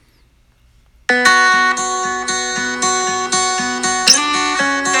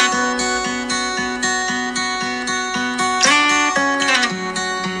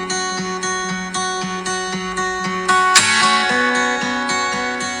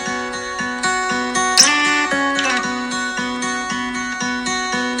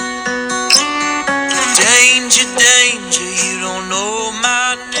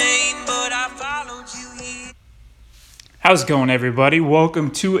How's it going, everybody?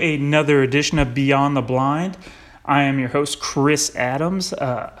 Welcome to another edition of Beyond the Blind. I am your host, Chris Adams.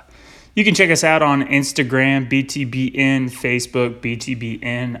 You can check us out on Instagram, BTBN, Facebook,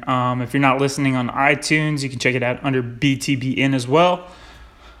 BTBN. If you're not listening on iTunes, you can check it out under BTBN as well.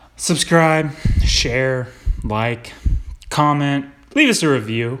 Subscribe, share, like, comment, leave us a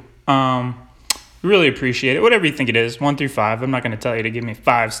review. We really appreciate it. Whatever you think it is, 1 through 5. I'm not going to tell you to give me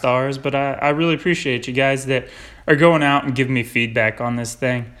 5 stars, but I really appreciate you guys that are going out and giving me feedback on this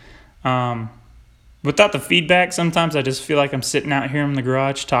thing. Without the feedback, sometimes I just feel like I'm sitting out here in the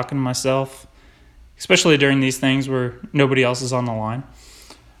garage talking to myself, especially during these things where nobody else is on the line.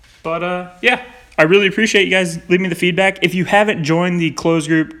 But yeah, I really appreciate you guys leaving me the feedback. If you haven't joined the closed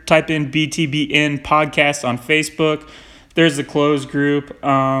group, type in BTBN Podcast on Facebook. There's the closed group.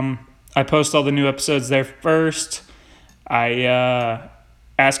 I post all the new episodes there first. I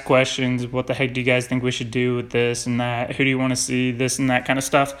ask questions. What the heck do you guys think we should do with this and that? Who do you want to see? This and that kind of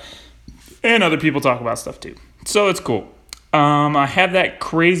stuff. And other people talk about stuff too. So it's cool. I have that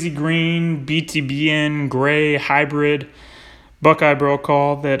crazy green BTBN gray hybrid Buckeye Bro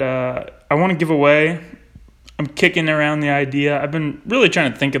call that I want to give away. I'm kicking around the idea. I've been really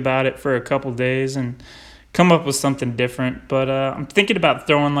trying to think about it for a couple days and come up with something different. But I'm thinking about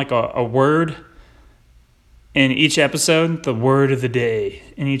throwing like a word in each episode, the word of the day.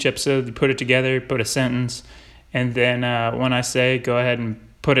 In each episode, you put it together, put a sentence, and then when I say go ahead and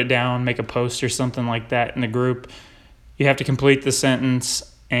put it down, make a post or something like that in the group, you have to complete the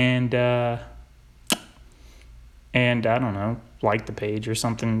sentence and I don't know, like the page or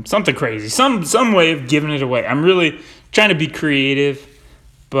something crazy, some way of giving it away. I'm really trying to be creative,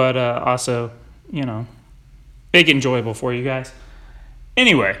 but also, make it enjoyable for you guys.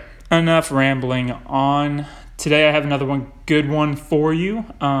 Anyway, enough rambling on. Today I have another good one for you.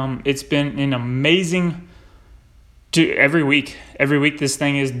 It's been an amazing every week this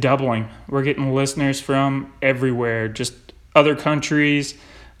thing is doubling. We're getting listeners from everywhere, just other countries,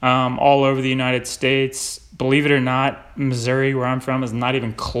 all over the United States. Believe it or not, Missouri, where I'm from, is not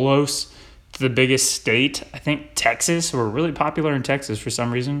even close to the biggest state. I think Texas, we're really popular in Texas for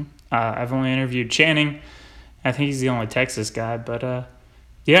some reason. I've only interviewed Channing. I think he's the only Texas guy, but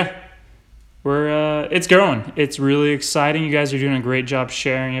yeah, it's growing. It's really exciting. You guys are doing a great job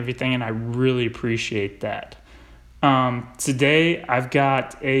sharing everything, and I really appreciate that. Today I've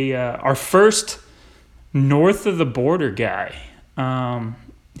got our first north of the border guy.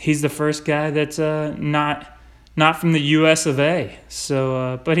 He's the first guy that's not from the U.S. of A.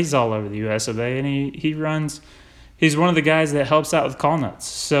 So, but he's all over the U.S. of A, and he's one of the guys that helps out with Call Nuts.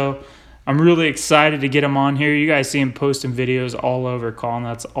 So I'm really excited to get him on here. You guys see him posting videos all over Call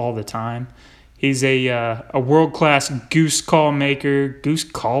Nuts all the time. He's a world-class goose call maker, goose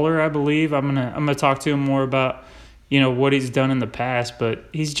caller, I believe. I'm gonna talk to him more about what he's done in the past, but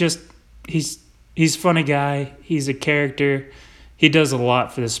he's a funny guy. He's a character. He does a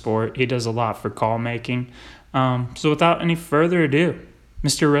lot for the sport. He does a lot for call making. So without any further ado,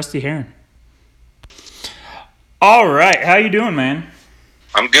 Mr. Rusty Heron. All right, how you doing, man?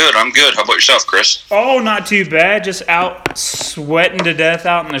 I'm good. How about yourself, Chris? Oh, not too bad. Just out sweating to death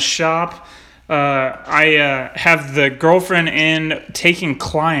out in the shop. I have the girlfriend in taking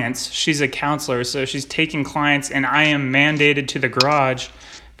clients. She's a counselor, so she's taking clients, and I am mandated to the garage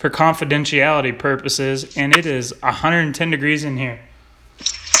for confidentiality purposes, and it is 110 degrees in here.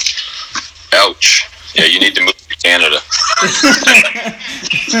 Ouch. Yeah, you need to move to Canada.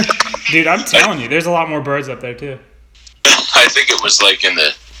 Dude, I'm telling you, there's a lot more birds up there, too. I think it was like in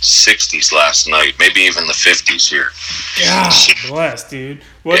the 60s last night, maybe even the 50s here. God bless, dude.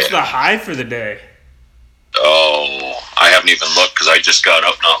 What's the high for the day? Oh, I haven't even looked because I just got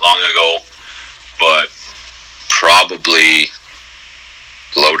up not long ago, but probably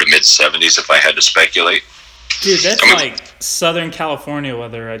low to mid 70s if I had to speculate. Dude, that's like Southern California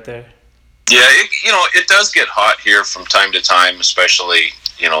weather right there. Yeah, it does get hot here from time to time, especially,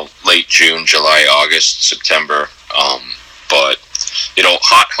 late June, July, August, September. But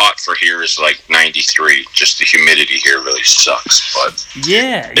hot for here is like 93. Just the humidity here really sucks. But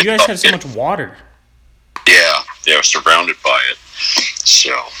yeah, you guys have so much water. Yeah, we're surrounded by it.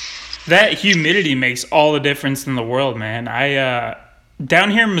 So that humidity makes all the difference in the world, man.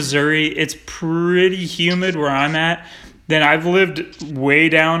 Down here in Missouri, it's pretty humid where I'm at. Then I've lived way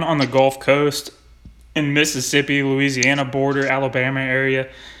down on the Gulf Coast in Mississippi, Louisiana border, Alabama area,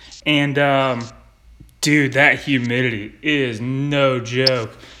 and dude, that humidity is no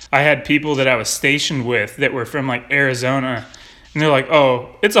joke. I had people that I was stationed with that were from like Arizona, and they're like,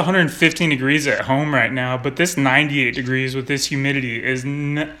 oh, it's 115 degrees at home right now, but this 98 degrees with this humidity is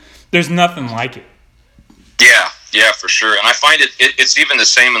there's nothing like it. Yeah, Yeah, for sure. And I find it's even the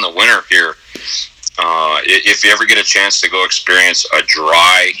same in the winter here. If you ever get a chance to go experience a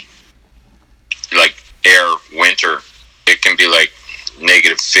dry, like, air winter, it can be like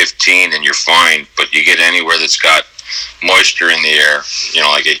 -15 and you're fine. But you get anywhere that's got moisture in the air,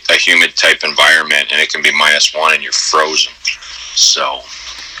 like a humid type environment, and it can be -1 and you're frozen. So.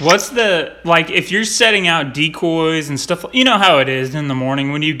 What's if you're setting out decoys and stuff, you know how it is in the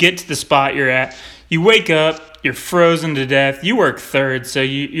morning when you get to the spot you're at, you wake up, you're frozen to death, you work third, so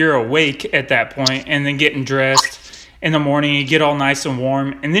you're awake at that point, and then getting dressed in the morning, you get all nice and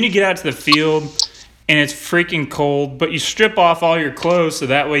warm, and then you get out to the field, and it's freaking cold, but you strip off all your clothes so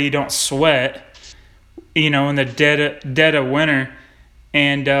that way you don't sweat, in the dead of winter,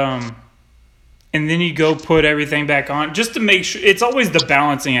 and then you go put everything back on just to make sure. It's always the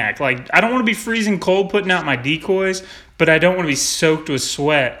balancing act. Like, I don't want to be freezing cold putting out my decoys, but I don't want to be soaked with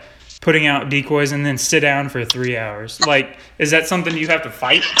sweat putting out decoys and then sit down for 3 hours. Like, is that something you have to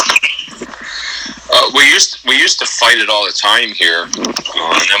fight? We used to fight it all the time here, and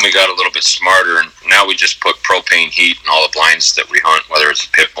then we got a little bit smarter, and now we just put propane heat in all the blinds that we hunt, whether it's a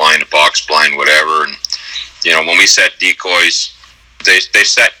pit blind, a box blind, whatever. And when we set decoys, they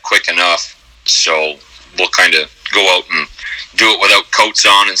set quick enough, so we'll kind of go out and do it without coats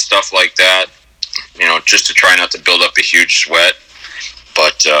on and stuff like that, just to try not to build up a huge sweat.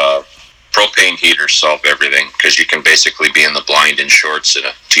 But propane heaters solve everything, because you can basically be in the blind in shorts and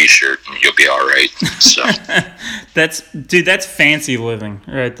a t-shirt and you'll be all right. So that's fancy living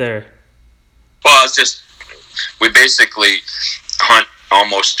right there. Well, it's just, we basically hunt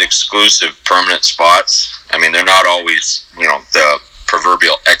almost exclusive permanent spots. I mean, they're not always the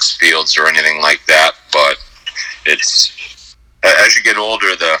proverbial X fields or anything like that, but it's, as you get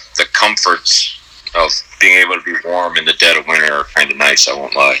older, the comforts of being able to be warm in the dead of winter are kind of nice, I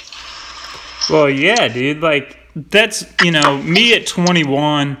won't lie. Well, yeah, dude. Like, that's, me at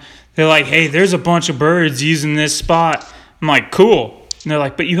 21, they're like, hey, there's a bunch of birds using this spot. I'm like, cool. And they're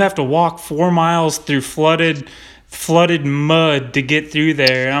like, but you have to walk 4 miles through flooded mud to get through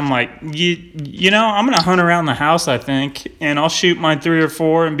there. And I'm like, I'm going to hunt around the house, I think, and I'll shoot my 3 or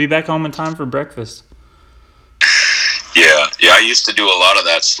 4 and be back home in time for breakfast. Yeah, I used to do a lot of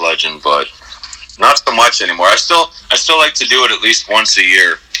that sledging, but not so much anymore. I still like to do it at least once a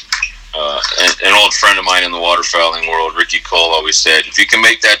year. An old friend of mine in the waterfowling world, Ricky Cole, always said, if you can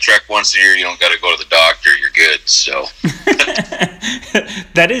make that trek once a year, you don't got to go to the doctor. You're good. So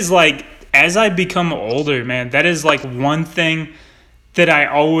that is like, as I become older, man, that is like one thing that I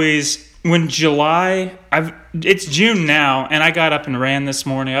always, it's June now, and I got up and ran this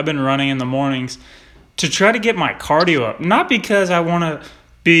morning. I've been running in the mornings to try to get my cardio up. Not because I want to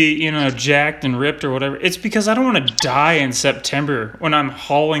be, jacked and ripped or whatever. It's because I don't want to die in September when I'm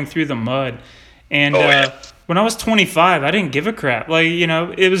hauling through the mud. And when I was 25, I didn't give a crap. Like,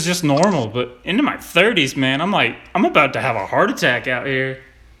 it was just normal. But into my 30s, man, I'm like, I'm about to have a heart attack out here.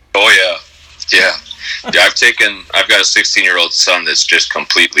 Oh, yeah. I've got a 16-year-old son that's just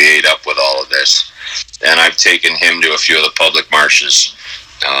completely ate up with all of this. And I've taken him to a few of the public marshes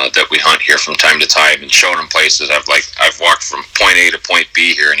that we hunt here from time to time, and showed him places. I've walked from point A to point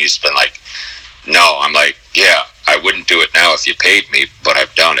B here, and he's been like, no. I'm like, yeah, I wouldn't do it now if you paid me, but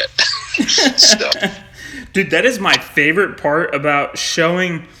I've done it. So. Dude, that is my favorite part about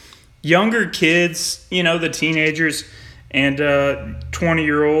showing younger kids, the teenagers and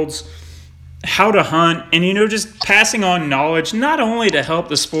 20-year-olds, how to hunt, and just passing on knowledge, not only to help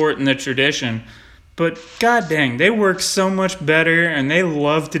the sport and the tradition, but god dang, they work so much better, and they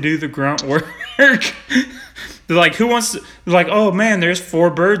love to do the grunt work. They're like, oh man, there's 4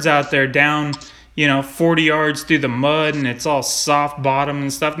 birds out there down, 40 yards through the mud, and it's all soft bottom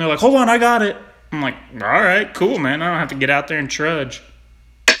and stuff. And they're like, hold on, I got it. I'm like, all right, cool, man. I don't have to get out there and trudge.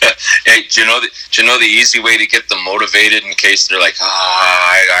 Hey, do you know the easy way to get them motivated in case they're like,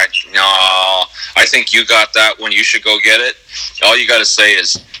 I think you got that one, you should go get it? All you got to say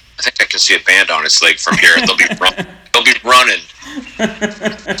is, I think I can see a band on its leg from here. They'll be running.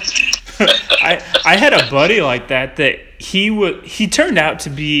 I had a buddy like that he turned out to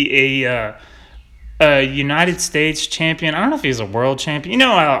be a United States champion. I don't know if he was a world champion.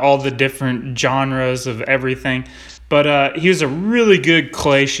 All the different genres of everything. But he was a really good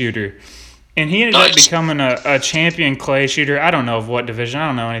clay shooter. And he ended up becoming a champion clay shooter. I don't know of what division. I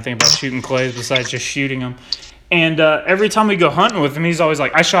don't know anything about shooting clays besides just shooting them. And every time we go hunting with him, he's always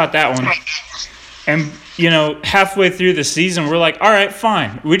like, I shot that one. And, halfway through the season, we're like, all right,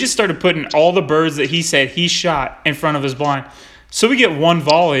 fine. We just started putting all the birds that he said he shot in front of his blind. So we get one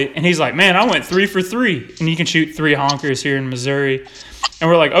volley, and he's like, man, I went 3 for 3. And you can shoot 3 honkers here in Missouri. And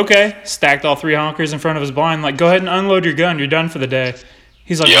we're like, okay. Stacked all 3 honkers in front of his blind. Like, go ahead and unload your gun. You're done for the day.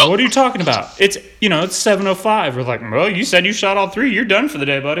 He's like, well, what are you talking about? It's 7:05. We're like, well, you said you shot all 3. You're done for the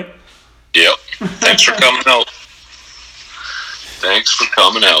day, buddy. Yep. Thanks for coming out. Thanks for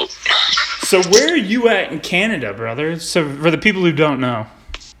coming out. So where are you at in Canada, brother? So for the people who don't know.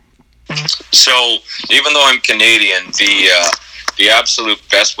 So even though I'm Canadian, the absolute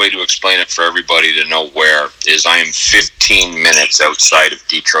best way to explain it for everybody to know where is I am 15 minutes outside of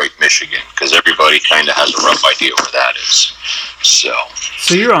Detroit, Michigan, because everybody kind of has a rough idea where that is. So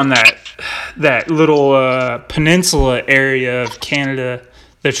you're on that little peninsula area of Canada,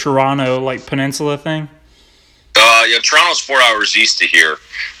 the Toronto peninsula thing. Yeah, Toronto's 4 hours east of here,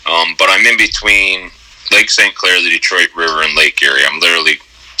 but I'm in between Lake St. Clair, the Detroit River, and Lake Erie. I'm literally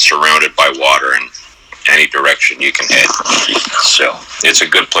surrounded by water in any direction you can head. So it's a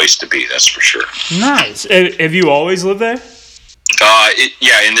good place to be, that's for sure. Nice. Have you always lived there?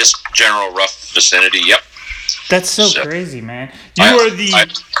 Yeah, in this general rough vicinity, yep. That's so crazy, man. You are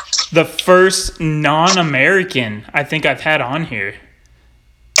the first non-American I think I've had on here.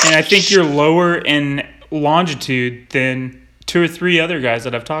 And I think you're lower in longitude than 2 or 3 other guys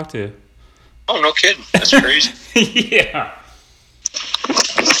that I've talked to. Oh, no kidding. That's crazy. Yeah.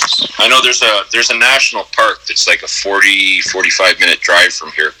 I know there's a national park that's like a 45 minute drive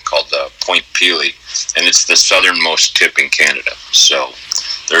from here called Point Pelee, and it's the southernmost tip in Canada. So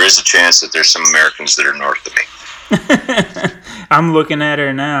there is a chance that there's some Americans that are north of me. I'm looking at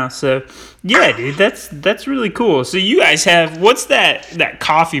her now. So yeah, dude, that's really cool. So you guys have, what's that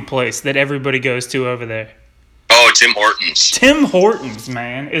coffee place that everybody goes to over there? Oh, Tim Hortons. Tim Hortons,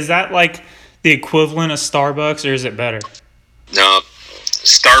 man. Is that like the equivalent of Starbucks, or is it better? No,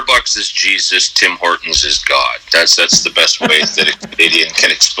 Starbucks is Jesus. Tim Hortons is God. That's the best way that a Canadian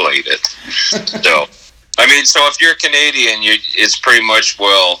can explain it. So, I mean, so if you're Canadian, it's pretty much,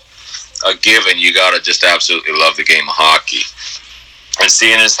 a given. You got to just absolutely love the game of hockey. And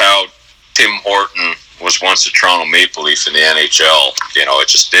seeing as how Tim Horton was once a Toronto Maple Leaf in the NHL,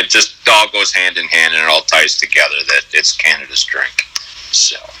 it just all goes hand in hand, and it all ties together that it's Canada's drink.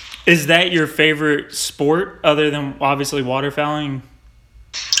 So, is that your favorite sport other than obviously waterfowling?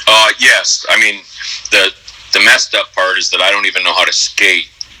 Yes. I mean, the messed up part is that I don't even know how to skate,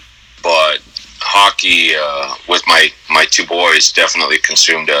 but hockey with my 2 boys definitely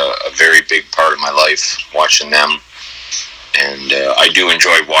consumed a very big part of my life, watching them. And I do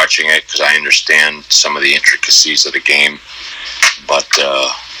enjoy watching it because I understand some of the intricacies of the game. But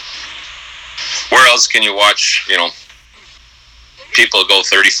where else can you watch, people go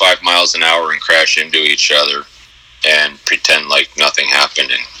 35 miles an hour and crash into each other and pretend like nothing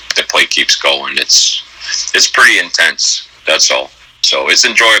happened and the play keeps going? It's pretty intense, that's all. So it's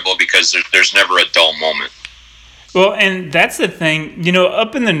enjoyable because there's never a dull moment. Well, and that's the thing,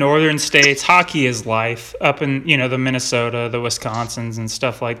 up in the northern states, hockey is life. Up in, the Minnesota, the Wisconsins and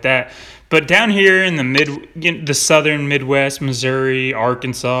stuff like that. But down here in the southern Midwest, Missouri,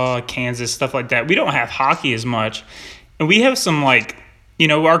 Arkansas, Kansas, stuff like that, we don't have hockey as much. And we have some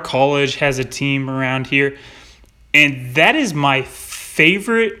our college has a team around here. And that is my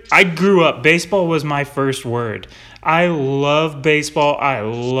favorite. I grew up, baseball was my first word. I love baseball, I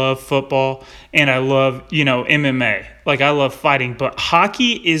love football, and I love, MMA. I love fighting. But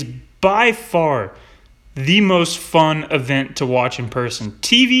hockey is by far the most fun event to watch in person.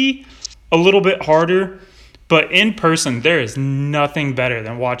 TV, a little bit harder, but in person, there is nothing better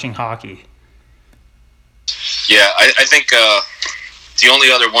than watching hockey. Yeah, I think the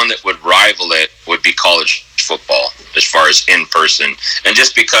only other one that would rival it would be college football as far as in person. And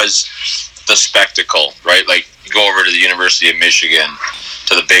just because the spectacle, right? You go over to the University of Michigan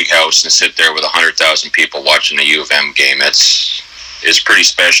to the big house and sit there with 100,000 people watching a U of M game. It's pretty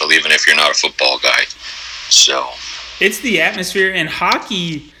special, even if you're not a football guy. So it's the atmosphere, and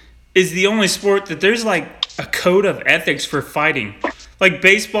hockey is the only sport that there's a code of ethics for fighting. Like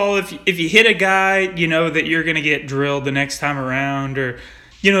baseball, if you hit a guy, that you're gonna get drilled the next time around, or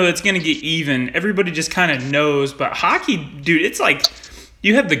it's gonna get even. Everybody just kind of knows. But hockey, dude, it's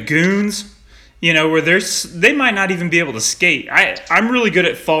you have the goons, where they might not even be able to skate. I'm really good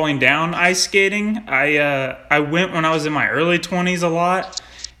at falling down ice skating. I went when I was in my early 20s a lot,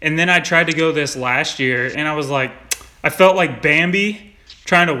 and then I tried to go this last year, and I felt like Bambi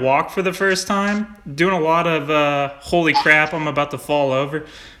trying to walk for the first time, doing a lot of holy crap, I'm about to fall over.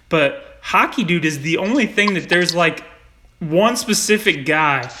 But hockey, dude, is the only thing that there's one specific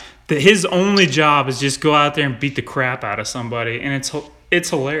guy that his only job is just go out there and beat the crap out of somebody, and it's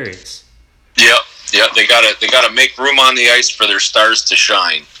hilarious. Yep, Yeah, they gotta make room on the ice for their stars to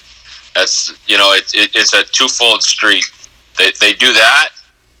shine. That's it's a twofold street. They do that,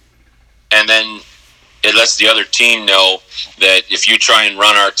 and then it lets the other team know that if you try and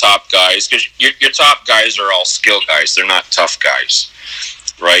run our top guys, because your top guys are all skill guys, they're not tough guys,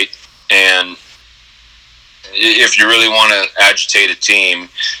 right? And if you really want to agitate a team,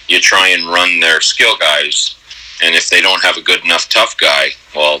 you try and run their skill guys, and if they don't have a good enough tough guy,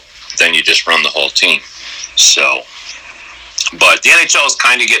 well, then you just run the whole team. So, but the NHL is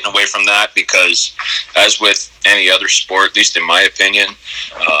kind of getting away from that because, as with any other sport, at least in my opinion,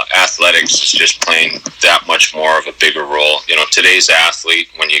 athletics is just playing that much more of a bigger role. Today's athlete,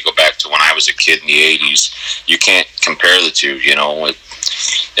 when you go back to when I was a kid in the 80s, you can't compare the two.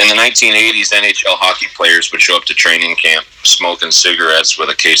 In the 1980s, NHL hockey players would show up to training camp smoking cigarettes with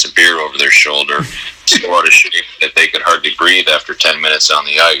a case of beer over their shoulder, so out of shape that they could hardly breathe after 10 minutes on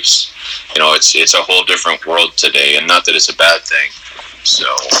the ice. It's a whole different world today, and not that it's a bad thing. So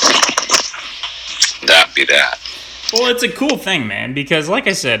that be that. Well, it's a cool thing, man, because like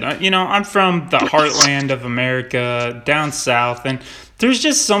I said, I'm from the heartland of America, down south, and there's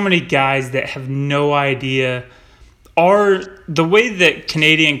just so many guys that have no idea the way that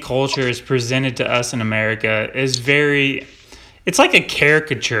Canadian culture is presented to us in America is it's like a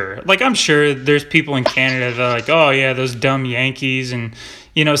caricature. Like, I'm sure there's people in Canada that are like, oh yeah, those dumb Yankees and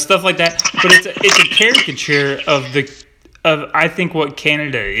stuff like that. But it's a caricature of I think what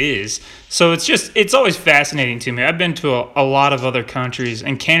Canada is. So it's always fascinating to me. I've been to a lot of other countries,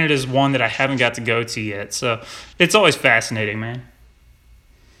 and Canada's one that I haven't got to go to yet. So it's always fascinating, man.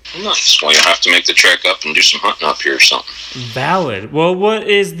 Nice. Well, you'll have to make the trek up and do some hunting up here or something. Valid. Well, what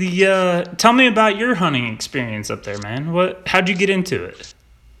is tell me about your hunting experience up there, man. How'd you get into it?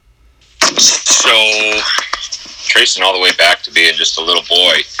 So, tracing all the way back to being just a little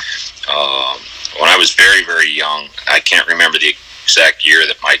boy, when I was very, very young, I can't remember the exact year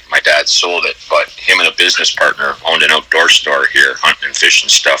that my dad sold it, but him and a business partner owned an outdoor store here, hunting and fishing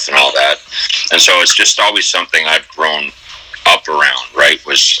stuff and all that. And so it's just always something I've grown up around, right,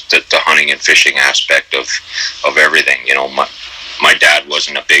 was the hunting and fishing aspect of everything. My dad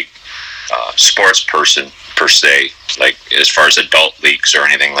wasn't a big sports person per se, like as far as adult leagues or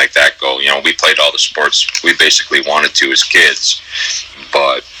anything like that go. We played all the sports we basically wanted to as kids,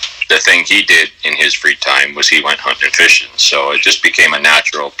 but the thing he did in his free time was he went hunting and fishing. So it just became a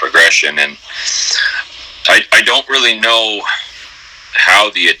natural progression, and I don't really know how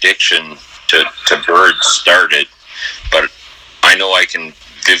the addiction to birds started, but I know I can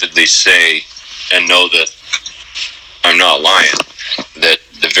vividly say and know that I'm not lying, that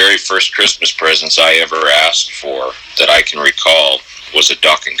the very first Christmas presents I ever asked for that I can recall was a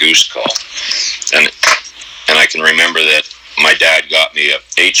duck and goose call. And I can remember that my dad got me a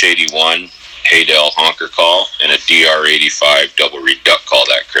H81 Haydel honker call and a DR85 double reed duck call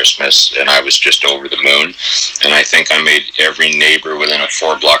that Christmas, and I was just over the moon. And I think I made every neighbor within a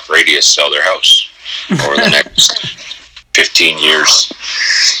 4-block radius sell their house over the next 15 years.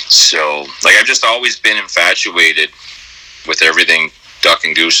 So, I've just always been infatuated with everything duck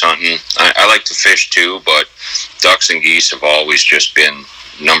and goose hunting. I like to fish too, but ducks and geese have always just been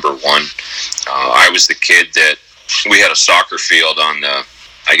number one. I was the kid that we had a soccer field on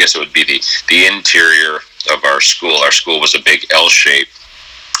I guess it would be the interior of our school. Our school was a big L shape.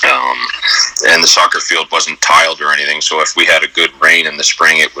 And the soccer field wasn't tiled or anything, so if we had a good rain in the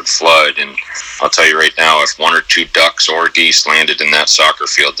spring, it would flood. And I'll tell you right now, if 1 or 2 ducks or geese landed in that soccer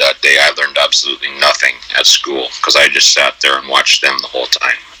field that day, I learned absolutely nothing at school because I just sat there and watched them the whole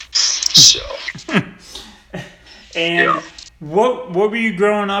time. So, and yeah. What were you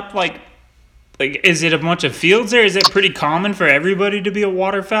growing up like? Like, is it a bunch of fields there? Is it pretty common for everybody to be a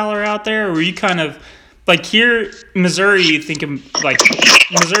waterfowler out there, or were you kind of like here, Missouri? You think of like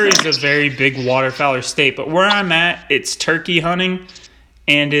Missouri's a very big waterfowler state, but where I'm at, it's turkey hunting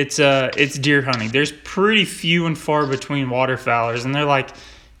and it's deer hunting. There's pretty few and far between waterfowlers, and they're like,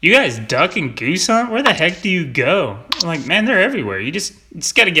 "You guys duck and goose hunt? Where the heck do you go?" I'm like, man, they're everywhere. You just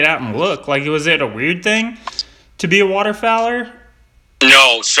got to get out and look. Like, was it a weird thing to be a waterfowler?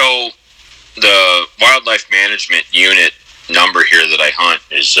 No, so the wildlife management unit number here that I hunt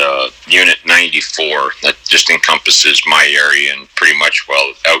is Unit 94. That just encompasses my area and pretty much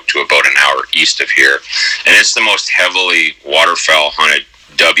out to about an hour east of here. And it's the most heavily waterfowl hunted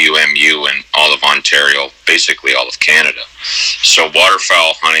WMU in all of Ontario, basically all of Canada. So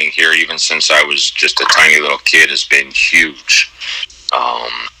waterfowl hunting here, even since I was just a tiny little kid, has been huge.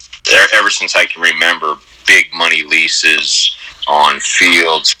 Ever since I can remember, big money leases on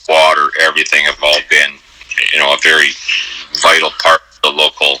fields, water, everything have all been, a very vital part of the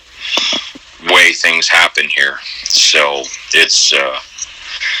local way things happen here. So it's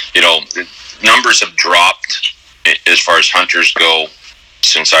numbers have dropped as far as hunters go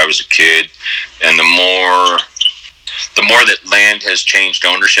since I was a kid, and the more that land has changed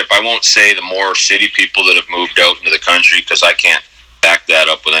ownership, I won't say the more city people that have moved out into the country, because I can't back that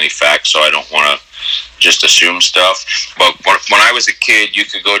up with any facts, so I don't want to just assume stuff. But when I was a kid, you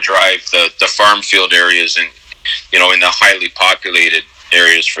could go drive the farm field areas and, in the highly populated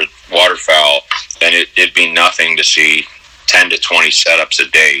areas for waterfowl, and it'd be nothing to see 10 to 20 setups a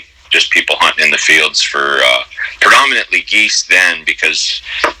day, just people hunting in the fields for predominantly geese then, because,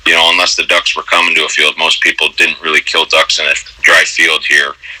 unless the ducks were coming to a field, most people didn't really kill ducks in a dry field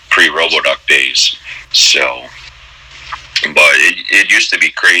here pre-RoboDuck days. So, but it used to be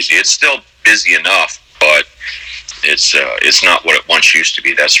crazy. It's still busy enough, but it's not what it once used to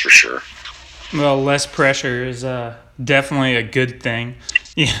be, that's for sure. Well, less pressure is definitely a good thing.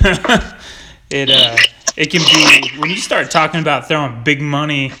 Yeah, it can be, when you start talking about throwing big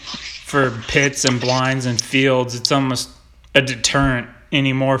money for pits and blinds and fields, it's almost a deterrent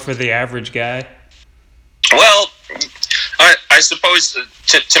anymore for the average guy. Well, I suppose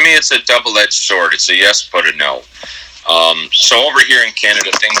to me it's a double-edged sword. It's a yes but a no. So over here in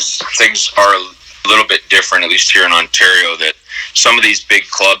Canada, things are a little bit different, at least here in Ontario, that some of these big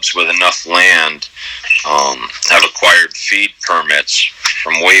clubs with enough land have acquired feed permits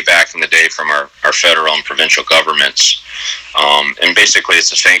from way back in the day from our federal and provincial governments. And basically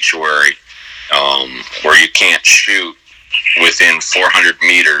it's a sanctuary where you can't shoot within 400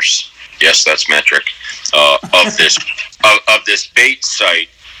 meters, yes, that's metric, of this bait site.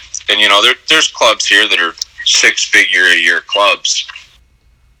 And, there's clubs here that are six-figure-a-year clubs.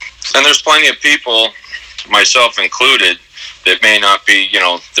 And there's plenty of people, myself included, that may not be,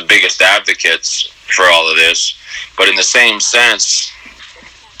 the biggest advocates for all of this. But in the same sense,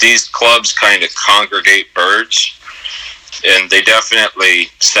 these clubs kind of congregate birds, and they definitely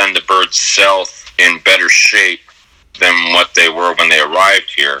send the birds south in better shape than what they were when they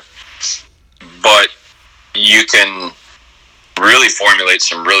arrived here. But you can really formulate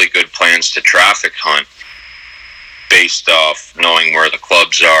some really good plans to traffic hunt based off knowing where the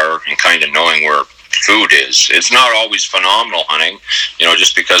clubs are and kind of knowing where food is. It's not always phenomenal hunting,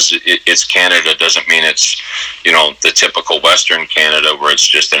 just because it's Canada doesn't mean it's, the typical Western Canada where it's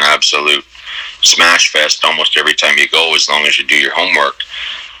just an absolute smash fest almost every time you go, as long as you do your homework.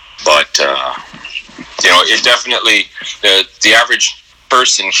 But, it definitely, the average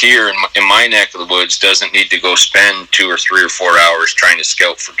person here in my neck of the woods doesn't need to go spend 2 or 3 or 4 hours trying to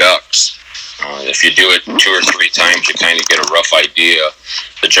scout for ducks. If you do it 2 or 3 times, you kind of get a rough idea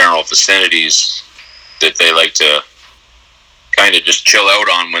the general vicinities that they like to kind of just chill out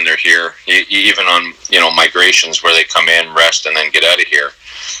on when they're here. Even on migrations where they come in, rest, and then get out of here,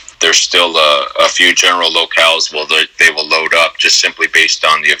 there's still a few general locales where they will load up just simply based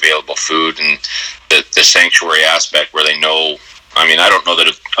on the available food and the sanctuary aspect, where they know. I mean, I don't know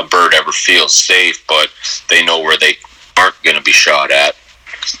that a bird ever feels safe, but they know where they aren't going to be shot at.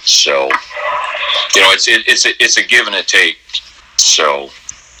 So, it's a give and a take. So,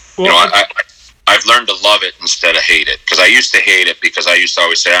 I've learned to love it instead of hate it, because I used to hate it because I used to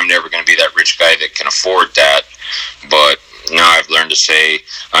always say I'm never going to be that rich guy that can afford that. But now I've learned to say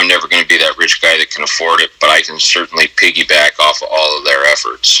I'm never going to be that rich guy that can afford it, but I can certainly piggyback off of all of their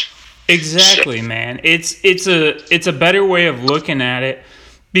efforts. Exactly, so, man. It's a better way of looking at it,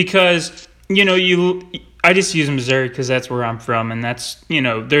 because I just use Missouri because that's where I'm from, and that's,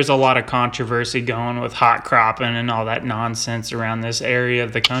 there's a lot of controversy going with hot cropping and all that nonsense around this area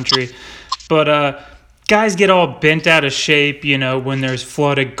of the country. But guys get all bent out of shape, when there's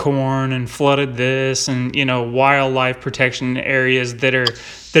flooded corn and flooded this and, wildlife protection areas that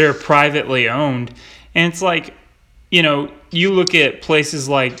are privately owned. And it's like, you look at places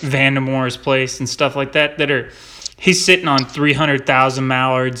like Vandemore's place and stuff like that he's sitting on 300,000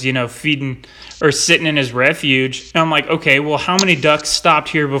 mallards, feeding or sitting in his refuge. And I'm like, okay, well, how many ducks stopped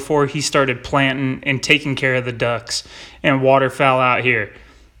here before he started planting and taking care of the ducks and waterfowl out here?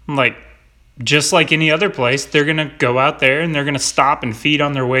 I'm like, just like any other place, they're going to go out there and they're going to stop and feed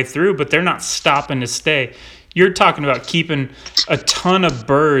on their way through, but they're not stopping to stay. You're talking about keeping a ton of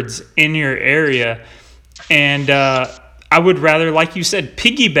birds in your area. And I would rather, like you said,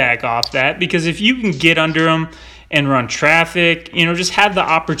 piggyback off that, because if you can get under them and run traffic, just have the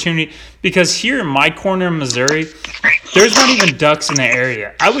opportunity. Because here in my corner of Missouri, there's not even ducks in the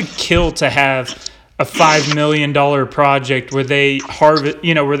area. I would kill to have a $5 million project where they harvest,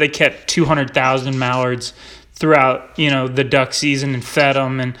 where they kept 200,000 mallards throughout, the duck season and fed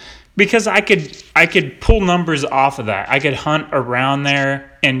them and because I could pull numbers off of that. I could hunt around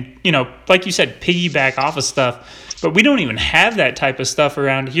there and, like you said, piggyback off of stuff. But we don't even have that type of stuff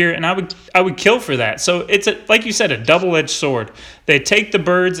around here, and I would kill for that. So it's like you said, a double-edged sword. They take the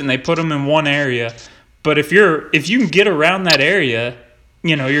birds and they put them in one area, but if you can get around that area,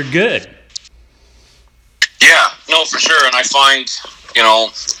 you're good. Yeah, no, for sure. And I find,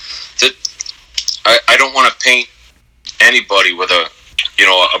 that I don't want to paint anybody with a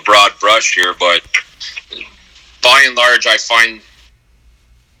broad brush here, but by and large, I find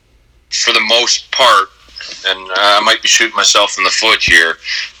for the most part, and I might be shooting myself in the foot here,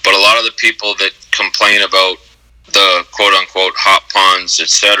 but a lot of the people that complain about the quote-unquote hot ponds,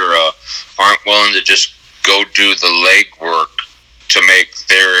 etc., aren't willing to just go do the legwork to make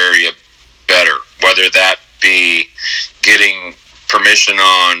their area better, whether that be getting permission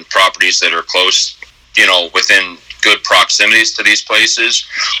on properties that are close, within good proximities to these places,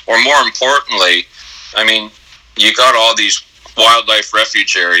 or more importantly, I mean, you got all these wildlife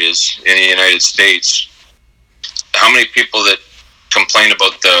refuge areas in the United States. How many people that complain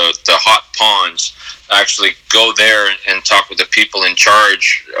about the hot ponds actually go there and talk with the people in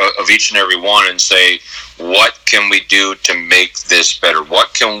charge of each and every one and say, what can we do to make this better?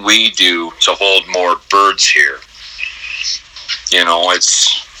 What can we do to hold more birds here?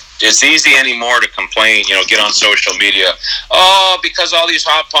 It's easy anymore to complain, get on social media, because all these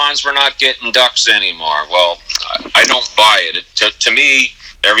hot ponds, we're not getting ducks anymore. Well, I don't buy it. To me,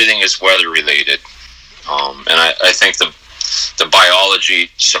 everything is weather related. And I think the biology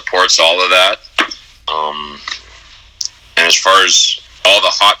supports all of that. And as far as all the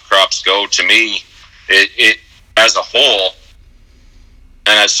hot crops go, to me, it as a whole,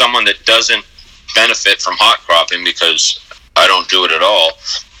 and as someone that doesn't benefit from hot cropping because I don't do it at all,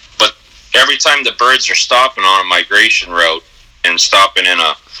 but every time the birds are stopping on a migration route and stopping in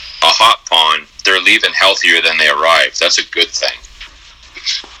a hot pond, they're leaving healthier than they arrived. That's a good thing.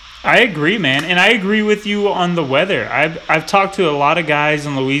 I agree, man, and I agree with you on the weather. I've talked to a lot of guys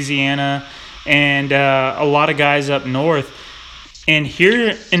in Louisiana and a lot of guys up north. And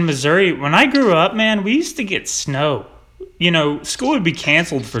here in Missouri, when I grew up, man, we used to get snow. School would be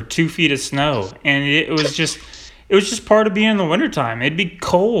canceled for 2 feet of snow, and it was just part of being in the wintertime. It'd be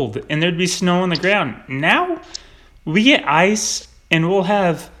cold, and there'd be snow on the ground. Now, we get ice, and we'll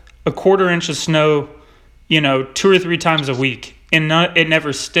have a 1/4 inch of snow, 2 or 3 times a week. And it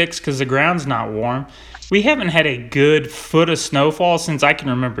never sticks because the ground's not warm. We haven't had a good foot of snowfall since I can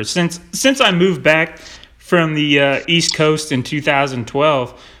remember. Since I moved back from the East Coast in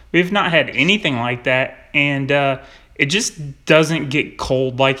 2012, we've not had anything like that. And it just doesn't get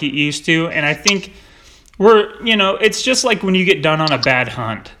cold like it used to. And I think it's just like when you get done on a bad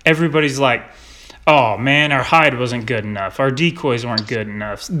hunt. Everybody's like, oh man, our hide wasn't good enough. Our decoys weren't good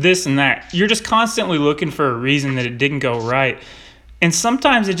enough. This and that. You're just constantly looking for a reason that it didn't go right. And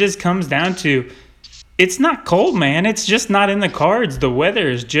sometimes it just comes down to, it's not cold, man. It's just not in the cards. The weather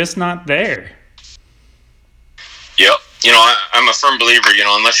is just not there. Yep. I'm a firm believer,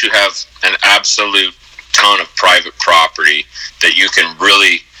 unless you have an absolute ton of private property that you can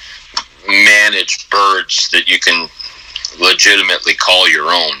really manage birds that you can legitimately call your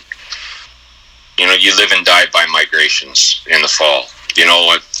own. You live and die by migrations in the fall.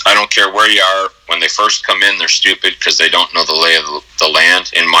 I don't care where you are. When they first come in, they're stupid because they don't know the lay of the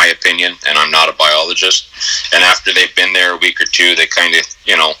land, in my opinion, and I'm not a biologist. And after they've been there a week or two, they kind of,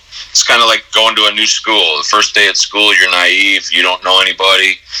 it's kind of like going to a new school. The first day at school, you're naive. You don't know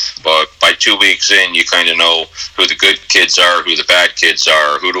anybody. But by 2 weeks in, you kind of know who the good kids are, who the bad kids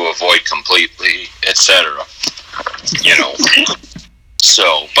are, who to avoid completely, etc.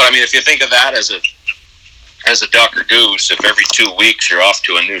 So, but I mean, if you think of that as a duck or goose, if every 2 weeks you're off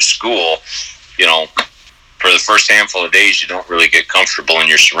to a new school, for the first handful of days, you don't really get comfortable in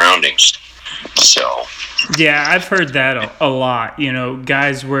your surroundings. So, yeah, I've heard that a lot.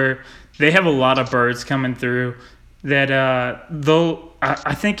 Guys where they have a lot of birds coming through that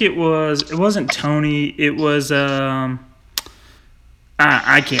I think it wasn't Tony. It was I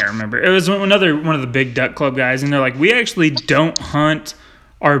can't remember. It was one of the big duck club guys, and they're like, we actually don't hunt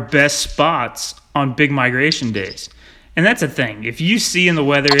our best spots on big migration days. And that's the thing. If you see in the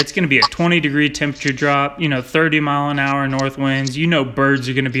weather, it's going to be a 20-degree temperature drop, 30-mile-an-hour north winds. Birds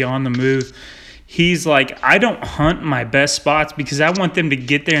are going to be on the move. He's like, I don't hunt my best spots because I want them to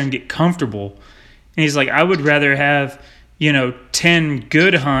get there and get comfortable. And he's like, I would rather have, 10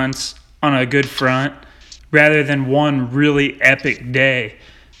 good hunts on a good front rather than one really epic day,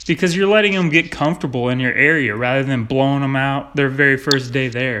 because you're letting them get comfortable in your area rather than blowing them out their very first day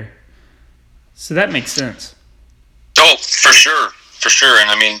there. So that makes sense. Oh, for sure. for sure. And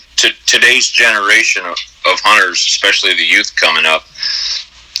I mean, today's generation of hunters, especially the youth coming up,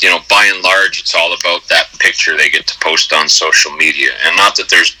 by and large, it's all about that picture they get to post on social media. And not that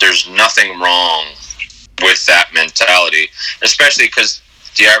there's nothing wrong with that mentality, especially because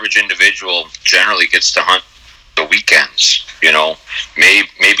the average individual generally gets to hunt the weekends,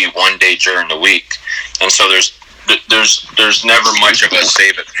 maybe one day during the week. And so there's never much of a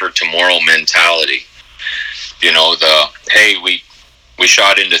save it for tomorrow mentality. Hey, we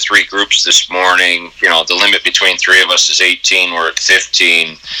shot into 3 groups this morning. The limit between 3 of us is 18. We're at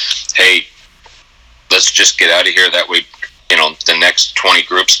 15. Hey, let's just get out of here. That way, the next 20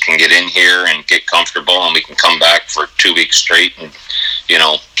 groups can get in here and get comfortable, and we can come back for 2 weeks straight and,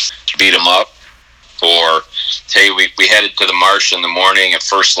 beat them up. Or, hey, we headed to the marsh in the morning. At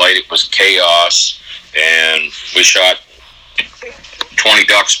first light, it was chaos, and we shot 20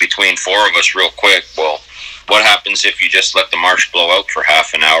 ducks between 4 of us real quick. Well, what happens if you just let the marsh blow out for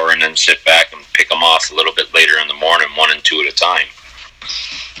half an hour and then sit back and pick them off a little bit later in the morning, 1 and 2 at a time?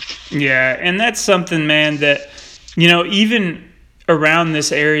 Yeah, and that's something, man, that, even around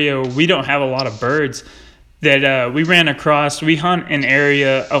this area, we don't have a lot of birds that we ran across. We hunt an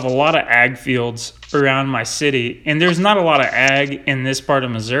area of a lot of ag fields around my city, and there's not a lot of ag in this part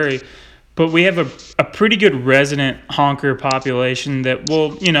of Missouri, but we have a pretty good resident honker population that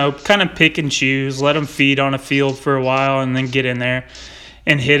will, kind of pick and choose, let them feed on a field for a while and then get in there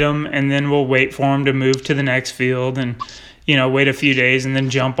and hit them, and then we'll wait for them to move to the next field and, wait a few days and then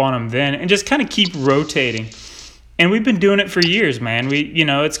jump on them then and just kind of keep rotating. And we've been doing it for years, man.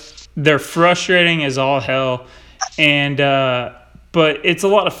 They're frustrating as all hell, and but it's a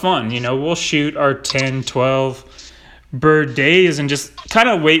lot of fun. We'll shoot our 10, 12 bird days and just kind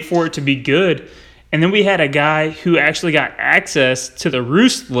of wait for it to be good. And then we had a guy who actually got access to the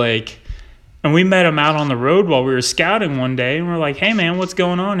roost lake, and we met him out on the road while we were scouting one day, and we're like, hey man, what's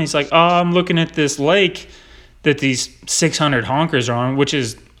going on? And he's like, I'm looking at this lake that these 600 honkers are on, which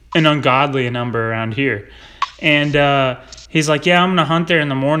is an ungodly number around here. And he's like, yeah, I'm going to hunt there in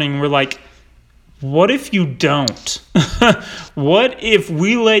the morning. We're like, what if you don't? What if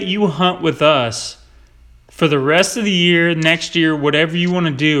we let you hunt with us for the rest of the year, next year, whatever you want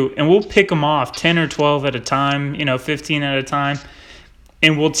to do, and we'll pick them off 10 or 12 at a time, 15 at a time,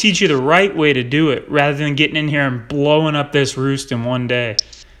 and we'll teach you the right way to do it rather than getting in here and blowing up this roost in one day.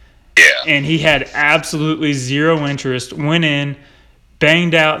 Yeah. And he had absolutely zero interest, went in,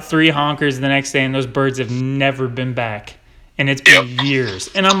 banged out 3 honkers the next day, and those birds have never been back. And it's been years.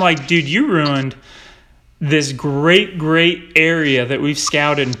 And I'm like, dude, you ruined this great, great area that we've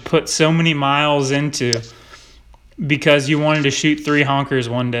scouted and put so many miles into because you wanted to shoot 3 honkers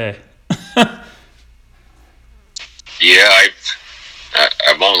one day. Yeah,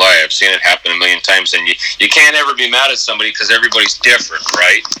 I won't lie. I've seen it happen a million times. And you can't ever be mad at somebody because everybody's different,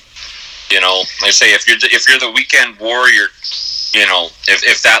 right? Like I say, if you're the weekend warrior,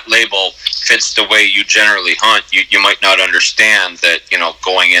 if that label fits the way you generally hunt, you might not understand that,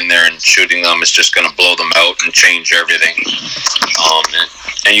 going in there and shooting them is just going to blow them out and change everything.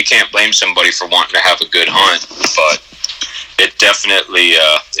 And you can't blame somebody for wanting to have a good hunt, but it's definitely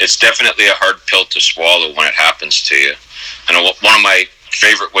a hard pill to swallow when it happens to you. And one of my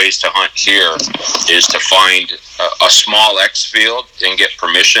favorite ways to hunt here is to find a small X field and get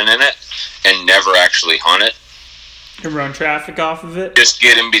permission in it and never actually hunt it. And run traffic off of it? Just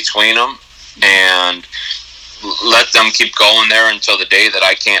get in between them and let them keep going there until the day that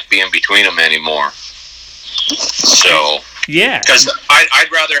I can't be in between them anymore. So, yeah. Because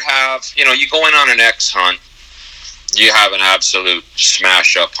I'd rather have, you go in on an X hunt, you have an absolute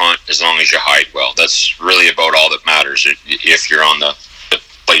smash-up hunt as long as you hide well. That's really about all that matters if you're on the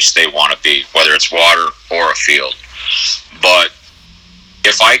place they want to be, whether it's water or a field. But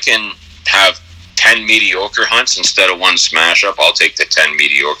if I can have 10 mediocre hunts instead of 1 smash-up, I'll take the 10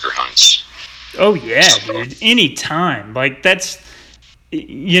 mediocre hunts. Oh, yeah, dude. Anytime. Like, that's,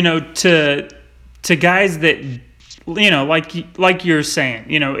 to guys that, like you're saying,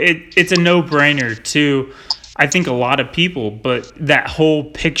 it's a no-brainer to, I think, a lot of people, but that whole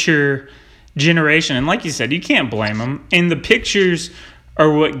picture generation, and like you said, you can't blame them. And the pictures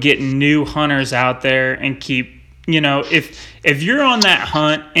are what get new hunters out there and keep, if you're on that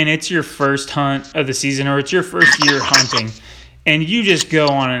hunt and it's your first hunt of the season or it's your first year hunting and you just go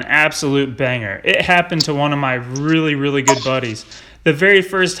on an absolute banger. It happened to one of my really, really good buddies. The very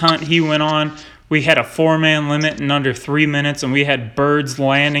first hunt he went on, we had a 4-man limit in under 3 minutes, and we had birds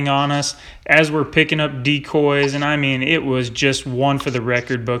landing on us as we're picking up decoys. And I mean, it was just one for the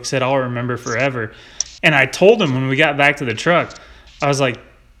record books that I'll remember forever. And I told him when we got back to the truck, I was like,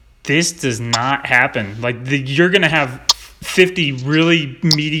 this does not happen. Like, you're going to have 50 really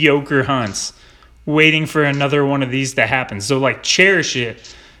mediocre hunts waiting for another one of these to happen. So like cherish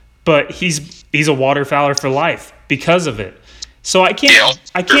it. But he's a waterfowler for life because of it. So I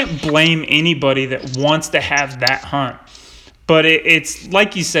can't blame anybody that wants to have that hunt. But it's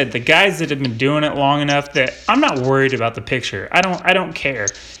like you said, the guys that have been doing it long enough that I'm not worried about the picture. I don't care.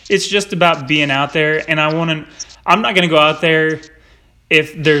 It's just about being out there, and I'm not gonna go out there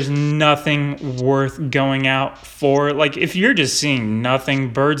if there's nothing worth going out for. Like if you're just seeing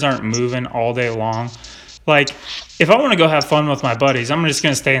nothing, birds aren't moving all day long. Like, if I want to go have fun with my buddies, I'm just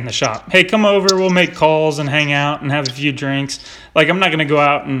going to stay in the shop. Hey, come over, we'll make calls and hang out and have a few drinks. Like, I'm not going to go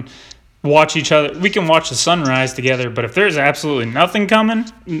out and watch each other. We can watch the sunrise together, but if there's absolutely nothing coming,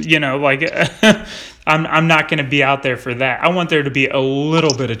 like, I'm not going to be out there for that. I want there to be a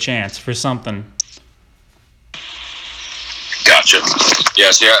little bit of chance for something. Gotcha.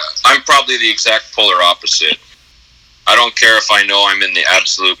 Yes, yeah. I'm probably the exact polar opposite. I don't care if I know I'm in the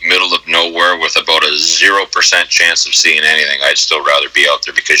absolute middle of nowhere with about a 0% chance of seeing anything. I'd still rather be out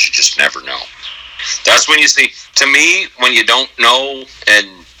there because you just never know. That's when you see, to me, when you don't know and,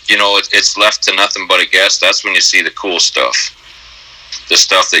 it's left to nothing but a guess, that's when you see the cool stuff. The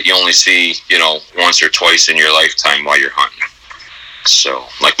stuff that you only see, once or twice in your lifetime while you're hunting. So,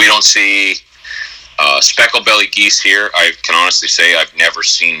 like, we don't see speckled belly geese here. I can honestly say I've never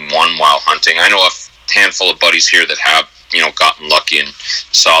seen one while hunting. I know a handful of buddies here that have gotten lucky and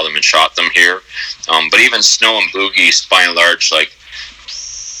saw them and shot them here, but even snow and blue geese by and large, like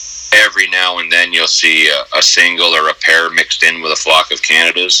every now and then you'll see a single or a pair mixed in with a flock of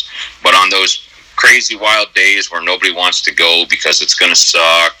Canadas. But on those crazy wild days where nobody wants to go because it's going to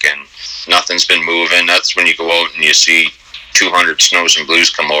suck and nothing's been moving, that's when you go out and you see 200 snows and blues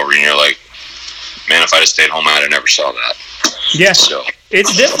come over and you're like, man, if I'd have stayed home I'd have never saw that. Yeah, so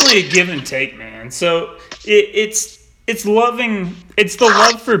it's definitely a give and take, man. So it's loving. It's the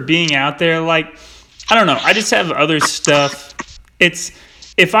love for being out there. Like, I don't know. I just have other stuff. It's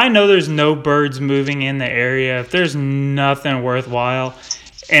if I know there's no birds moving in the area, if there's nothing worthwhile,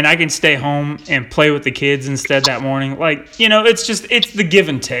 and I can stay home and play with the kids instead that morning, like, it's the give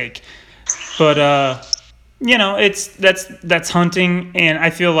and take. But that's hunting, and I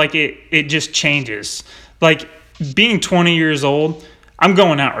feel like it just changes. Like, being 20 years old, I'm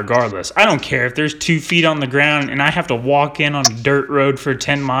going out regardless. I don't care if there's 2 feet on the ground and I have to walk in on a dirt road for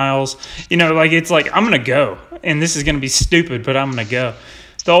 10 miles. It's like, I'm going to go. And this is going to be stupid, but I'm going to go.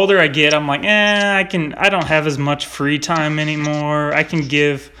 The older I get, I'm like, I don't have as much free time anymore. I can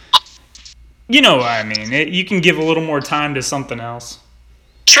give, what I mean. You can give a little more time to something else.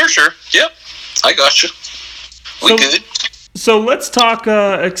 Sure. Yep. I got you. We good. So let's talk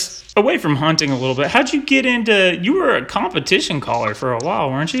away from hunting a little bit. How'd you get into? You were a competition caller for a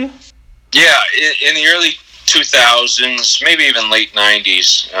while, weren't you? Yeah, in the early 2000s, maybe even late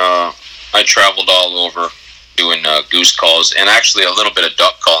 90s, I traveled all over doing goose calls and actually a little bit of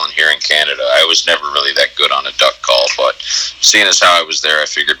duck calling here in Canada. I was never really that good on a duck call, but seeing as how I was there, I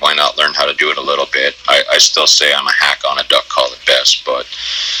figured why not learn how to do it a little bit. I still say I'm a hack on a duck call at best, but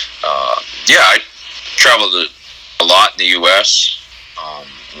I traveled a lot in the U.S.,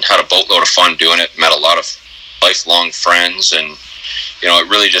 and had a boatload of fun doing it, met a lot of lifelong friends, and it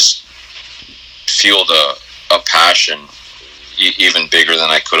really just fueled a passion even bigger than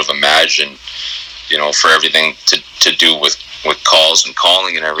I could have imagined, for everything to do with calls and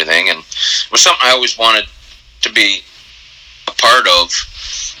calling and everything. And it was something I always wanted to be a part of,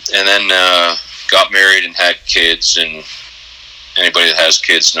 and then got married and had kids, and anybody that has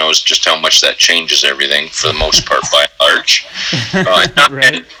kids knows just how much that changes everything for the most part by and large.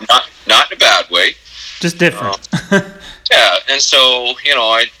 Right. Not in a bad way. Just different. Yeah, and so,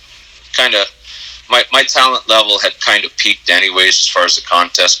 I kind of, my talent level had kind of peaked anyways as far as the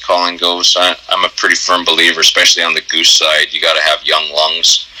contest calling goes. I'm a pretty firm believer, especially on the goose side, you got to have young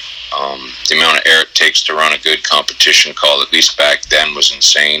lungs. The amount of air it takes to run a good competition call, at least back then, was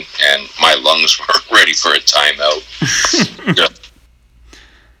insane, and my lungs weren't ready for a timeout.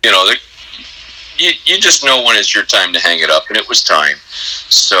 You just know when it's your time to hang it up, and it was time.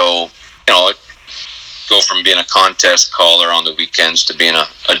 So, go from being a contest caller on the weekends to being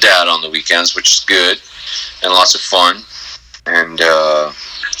a dad on the weekends, which is good and lots of fun. And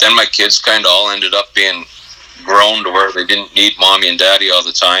then my kids kind of all ended up being grown to where they didn't need mommy and daddy all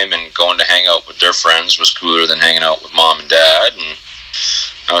the time, and going to hang out with their friends was cooler than hanging out with mom and dad. And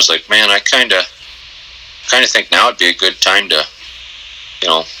I was like, man, I kind of think now would be a good time to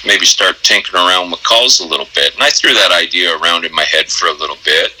maybe start tinkering around with calls a little bit. And I threw that idea around in my head for a little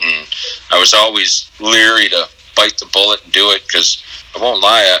bit, and I was always leery to bite the bullet and do it, because I won't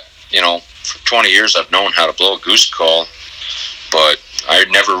lie, for 20 years I've known how to blow a goose call. but I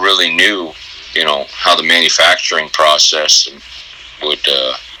never really knew, how the manufacturing process would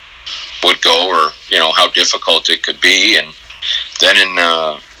go, or how difficult it could be. And then in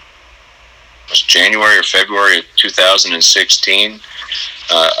was January or February of 2016,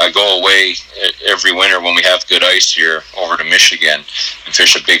 I go away every winter when we have good ice here over to Michigan and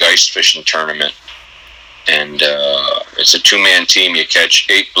fish a big ice fishing tournament. And it's a 2-man team. You catch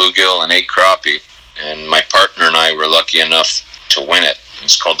 8 bluegill and 8 crappie. And my partner and I were lucky enough to win it.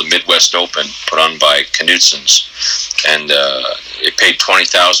 It's called the Midwest Open, put on by Knutson's. And it paid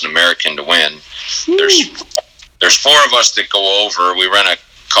 $20,000 American to win. There's 4 of us that go over. We rent a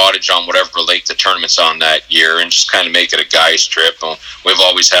cottage on whatever lake the tournament's on that year, and just kind of make it a guy's trip. And we've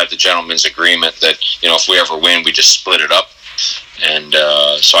always had the gentleman's agreement that if we ever win, we just split it up. And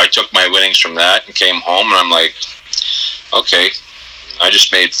so I took my winnings from that and came home, and I'm like, okay, I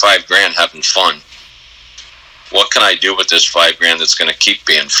just made $5,000 having fun. What can I do with this $5,000 that's going to keep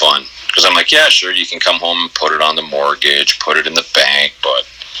being fun? Because I'm like, yeah, sure, you can come home and put it on the mortgage, put it in the bank, but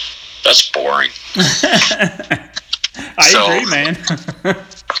that's boring. I agree, man.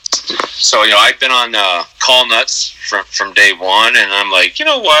 So, I've been on call nuts from day one, and I'm like, you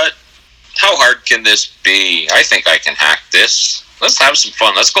know what? How hard can this be? I think I can hack this. Let's have some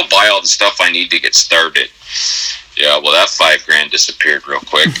fun. Let's go buy all the stuff I need to get started. Yeah, well, that $5,000 disappeared real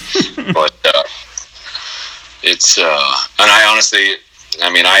quick. But it's, and I honestly,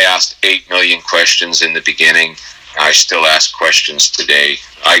 I asked 8 million questions in the beginning. I still ask questions today.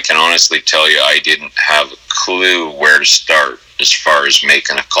 I can honestly tell you I didn't have a clue where to start as far as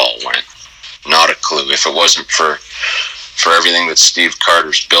making a call went. Not a clue. If it wasn't for everything that Steve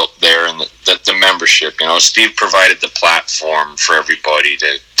Carter's built there, and the membership, Steve provided the platform for everybody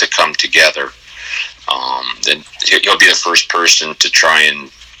to come together. Then he'll be the first person to try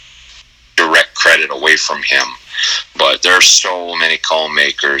and direct credit away from him. But there are so many call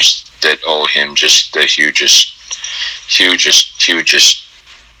makers that owe him just the hugest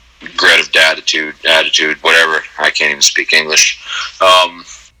attitude, whatever. I can't even speak English.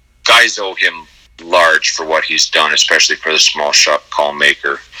 Guys owe him large for what he's done, especially for the small shop call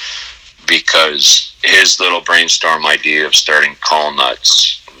maker, because his little brainstorm idea of starting Call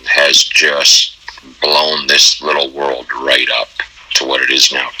Nuts has just blown this little world right up to what it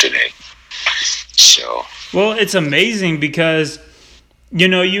is now today. So, well, it's amazing because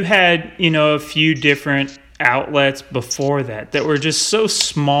you had a few different outlets before that were just so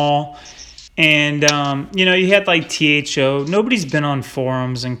small, and you had like THO. Nobody's been on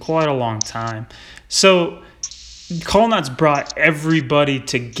forums in quite a long time, so Call Nuts brought everybody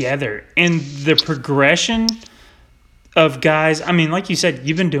together, and the progression of guys. Like you said,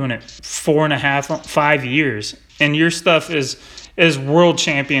 you've been doing it 4.5, 5 years, and your stuff is world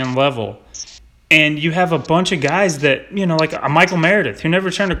champion level. And you have a bunch of guys that, like a Michael Meredith, who never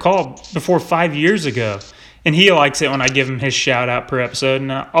turned a call before 5 years ago. And he likes it when I give him his shout out per episode.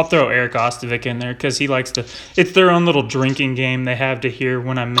 And I'll throw Eric Ostovic in there because he likes to. It's their own little drinking game they have to hear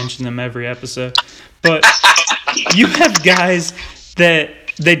when I mention them every episode. But you have guys that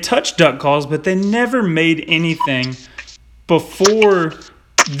they touch duck calls, but they never made anything before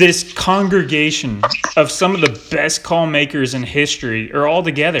this congregation of some of the best call makers in history are all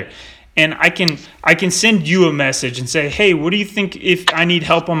together. And I can send you a message and say, hey, what do you think if I need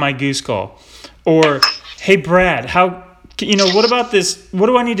help on my goose call? Or, hey, Brad, what about this? What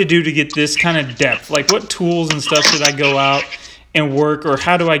do I need to do to get this kind of depth? Like, what tools and stuff should I go out and work? Or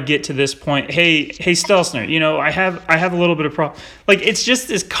how do I get to this point? Hey, Stelzner, I have a little bit of problem. Like, it's just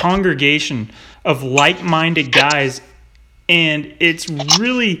this congregation of like-minded guys. And it's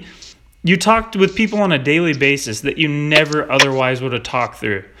really, you talked with people on a daily basis that you never otherwise would have talked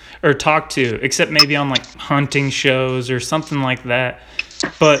to, except maybe on like hunting shows or something like that.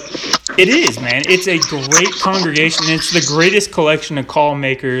 But it is, man. It's a great congregation. It's the greatest collection of call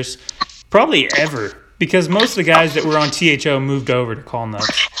makers probably ever, because most of the guys that were on THO moved over to Call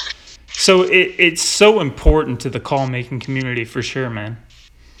Nuts. So it's so important to the call making community for sure, man.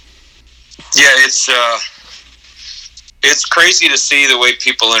 Yeah, it's crazy to see the way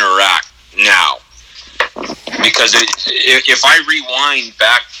people interact now, because if I rewind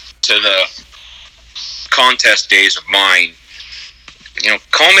back to the contest days of mine,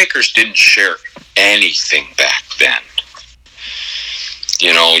 call makers didn't share anything back then.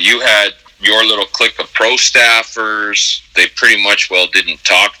 You had your little clique of pro staffers. They pretty much didn't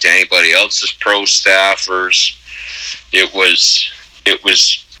talk to anybody else's pro staffers. It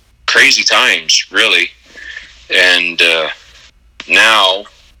was crazy times, really. And now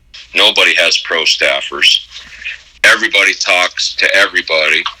nobody has pro staffers. Everybody talks to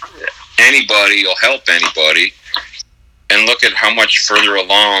everybody. Anybody will help anybody. and look at how much further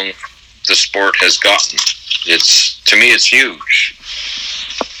along the sport has gotten. To me, it's huge.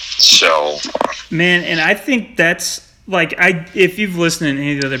 So, man, and I think that's like, if you've listened to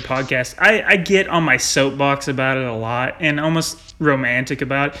any of the other podcasts, I get on my soapbox about it a lot and almost romantic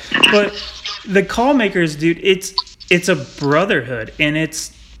about it. But the call makers, dude, it's a brotherhood, and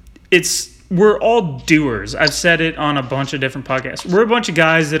we're all doers. I've said it on a bunch of different podcasts. We're a bunch of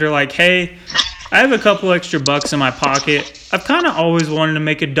guys that are like, hey, I have a couple extra bucks in my pocket. I've kind of always wanted to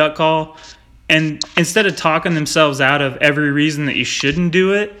make a duck call. And instead of talking themselves out of every reason that you shouldn't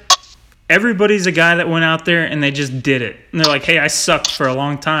do it, everybody's a guy that went out there and they just did it. And they're like, hey, I sucked for a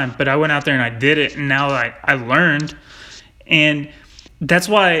long time, but I went out there and I did it, and now I learned. And that's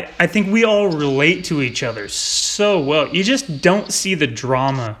why I think we all relate to each other so well. You just don't see the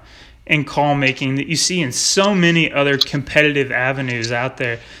drama in call making that you see in so many other competitive avenues out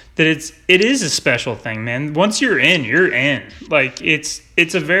there. That it is a special thing, man. Once you're in, you're in. Like, it's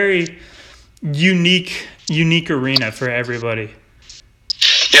a very unique arena for everybody.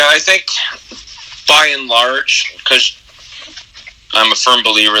 Yeah, I think by and large, because I'm a firm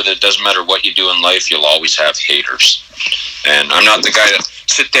believer that it doesn't matter what you do in life, you'll always have haters. And I'm not the guy to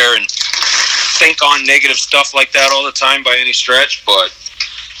sit there and think on negative stuff like that all the time by any stretch, but,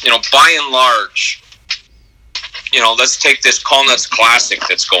 by and large, let's take this Call Nuts Classic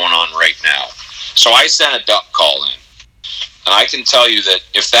that's going on right now. So I sent a duck call in, and I can tell you that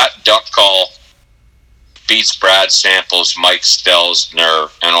if that duck call beats Brad Samples, Mike Stelzner,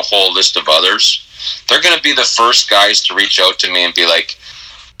 and a whole list of others, they're going to be the first guys to reach out to me and be like,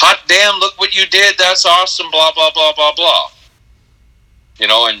 hot damn, look what you did, that's awesome, blah, blah, blah, blah, blah.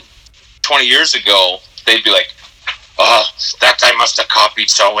 And 20 years ago, they'd be like, oh, that guy must have copied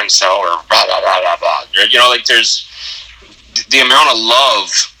so-and-so, or blah, blah, blah, blah, blah. Like, there's the amount of love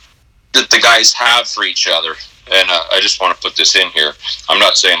that the guys have for each other. And I just want to put this in here. I'm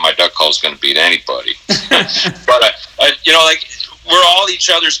not saying my duck call is going to beat anybody. But, like, we're all each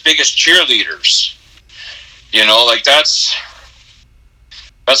other's biggest cheerleaders. Like, that's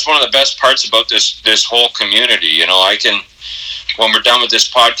one of the best parts about this whole community. I can, when we're done with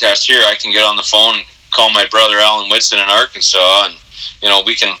this podcast here, I can get on the phone and call my brother Alan Whitson in Arkansas, and,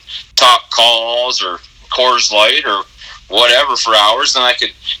 we can talk calls or Coors Light or whatever for hours. Then I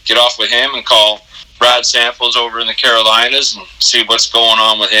could get off with him and call Brad Samples over in the Carolinas and see what's going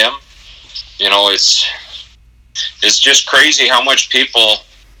on with him. It's just crazy how much people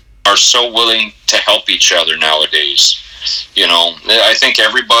are so willing to help each other nowadays. I think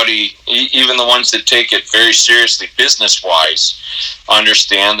everybody, even the ones that take it very seriously business-wise,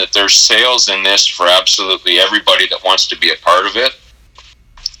 understand that there's sales in this for absolutely everybody that wants to be a part of it,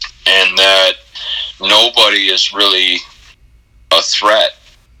 and that nobody is really a threat.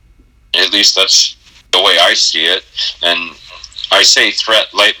 At least that's the way I see it. And I say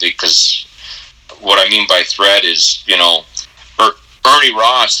threat lightly because what I mean by threat is, Ernie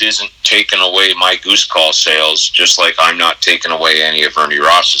Ross isn't taking away my goose call sales, just like I'm not taking away any of Ernie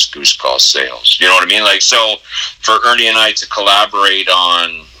Ross's goose call sales. You know what I mean? Like, so for Ernie and I to collaborate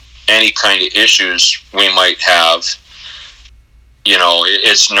on any kind of issues we might have,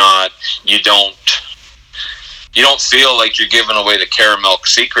 it's not, you don't feel like you're giving away the caramel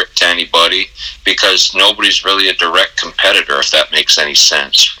secret to anybody, because nobody's really a direct competitor, if that makes any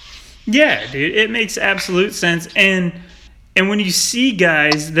sense. Yeah, dude, it makes absolute sense. And when you see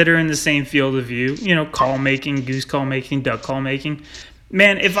guys that are in the same field of you, call making, goose call making, duck call making,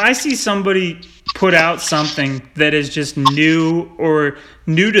 man, if I see somebody put out something that is just new or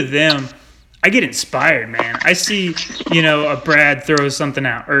new to them, I get inspired, man. I see, a Brad throws something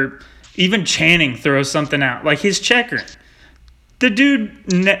out, or even Channing throws something out, like his checkering. The dude,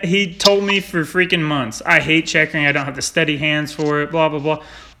 he told me for freaking months, I hate checkering, I don't have the steady hands for it, blah, blah, blah.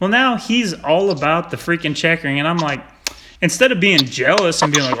 Well, now he's all about the freaking checkering, and I'm like, instead of being jealous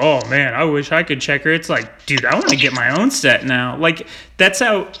and being like, oh, man, I wish I could checker, it's like, dude, I want to get my own set now. Like, that's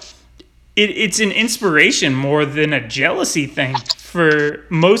how it's an inspiration more than a jealousy thing for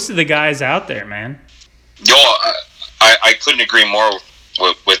most of the guys out there, man. Yo, I couldn't agree more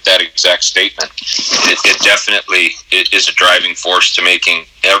with that exact statement. It definitely is a driving force to making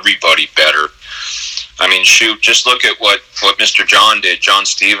everybody better. I mean, shoot, just look at what Mr. John did, John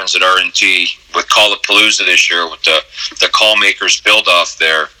Stevens at RNT, with Callapalooza this year, with the Call Makers build-off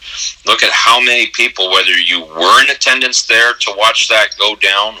there. Look at how many people, whether you were in attendance there to watch that go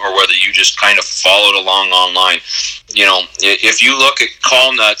down, or whether you just kind of followed along online. If you look at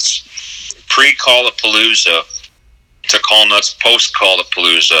Call Nuts pre-Callapalooza to Call Nuts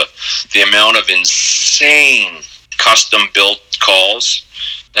post-Callapalooza, the amount of insane custom-built calls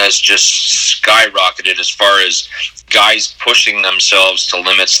has just skyrocketed as far as guys pushing themselves to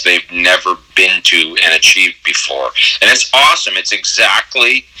limits they've never been to and achieved before. And it's awesome. It's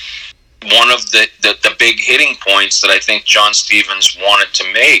exactly one of the big hitting points that I think John Stevens wanted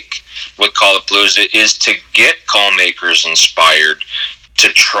to make with Call It Palooza, is to get call makers inspired to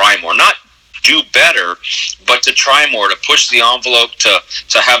try more. Not do better, but to try more, to push the envelope,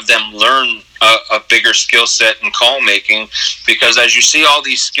 to have them learn a bigger skill set in call making. Because as you see all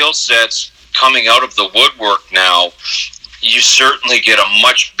these skill sets coming out of the woodwork now, you certainly get a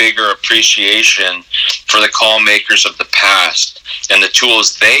much bigger appreciation for the call makers of the past and the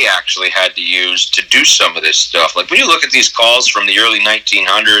tools they actually had to use to do some of this stuff. Like when you look at these calls from the early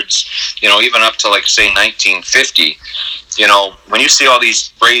 1900s, even up to like say 1950, when you see all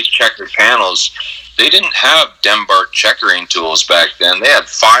these raised checkered panels, they didn't have Denbart checkering tools back then. They had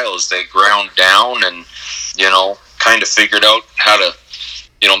files they ground down and, kind of figured out how to,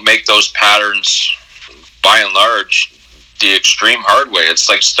 make those patterns by and large the extreme hard way. It's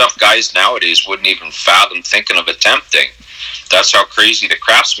like stuff guys nowadays wouldn't even fathom thinking of attempting. That's how crazy the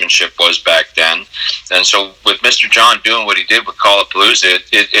craftsmanship was back then. And so with Mr. John doing what he did with Call It Palooza,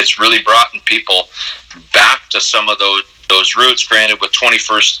 it's really brought people back to some of those roots, granted with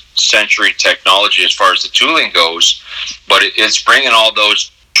 21st century technology as far as the tooling goes, but it's bringing all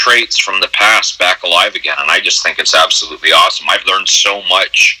those traits from the past back alive again. And I just think it's absolutely awesome. I've learned so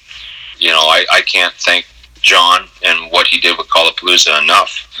much. I can't thank John and what he did with Call It Palooza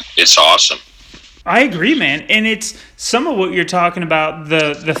enough. It's awesome. I agree, man. And it's some of what you're talking about,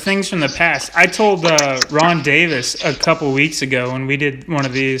 the things from the past. I told Ron Davis a couple weeks ago when we did one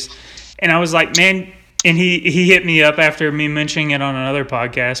of these, and I was like, man, and he hit me up after me mentioning it on another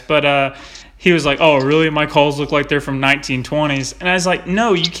podcast, but he was like, oh, really? My calls look like they're from 1920s. And I was like,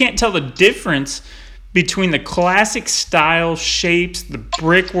 no, you can't tell the difference between the classic style shapes, the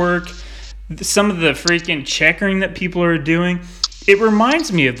brickwork, some of the freaking checkering that people are doing. It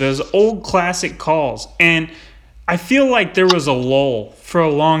reminds me of those old classic calls. And I feel like there was a lull for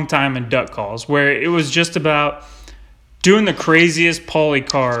a long time in duck calls where it was just about doing the craziest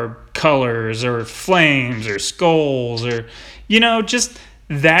polycarb colors or flames or skulls or, just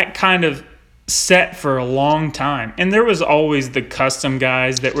that kind of set for a long time. And there was always the custom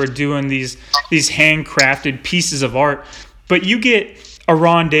guys that were doing these handcrafted pieces of art. But you get a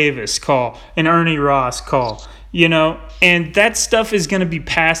Ron Davis call, an Ernie Ross call, and that stuff is going to be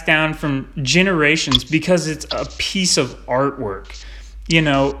passed down from generations because it's a piece of artwork.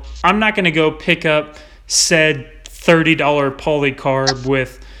 I'm not going to go pick up said $30 polycarb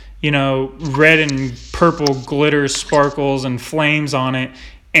with, red and purple glitter sparkles and flames on it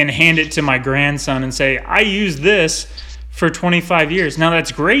and hand it to my grandson and say, I use this for 25 years. Now,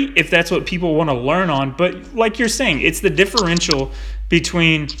 that's great if that's what people want to learn on, but like you're saying, it's the differential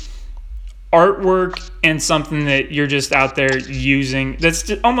between artwork and something that you're just out there using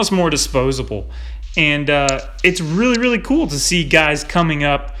that's almost more disposable. And it's really, really cool to see guys coming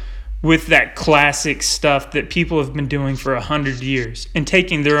up with that classic stuff that people have been doing for 100 years and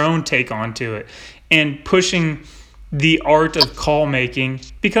taking their own take onto it and pushing the art of call making,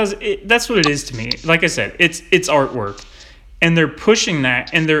 because that's what it is to me. Like I said, it's artwork, and they're pushing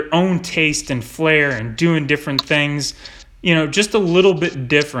that in their own taste and flair and doing different things, just a little bit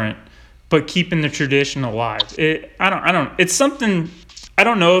different, but keeping the tradition alive. It's something, I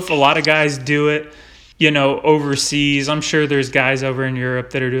don't know if a lot of guys do it, overseas. I'm sure there's guys over in Europe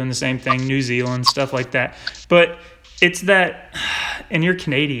that are doing the same thing, New Zealand, stuff like that. But it's that, and you're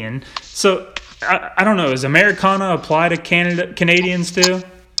Canadian, so I don't know. Does Americana apply to Canadians too? 100%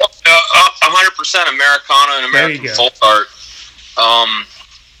 Americana and American folk art.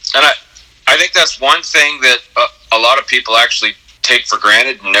 And I think that's one thing that a lot of people actually take for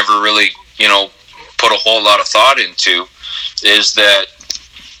granted and never really, put a whole lot of thought into, is that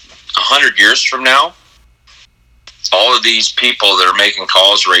 100 years from now, all of these people that are making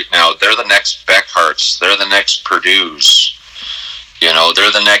calls right now, they're the next Beckharts, they're the next Purdue's.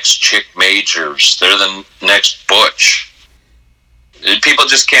 They're the next Chick Majors. They're the next Butch. People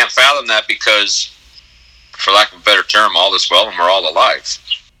just can't fathom that because, for lack of a better term, all is well and we're all alive.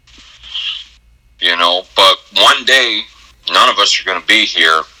 But one day, none of us are going to be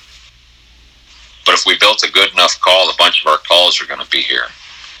here. But if we built a good enough call, a bunch of our calls are going to be here.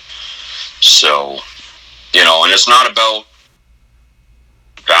 So, and it's not about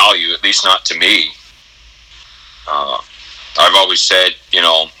value, at least not to me. I've always said,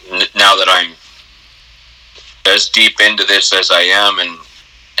 now that I'm as deep into this as I am and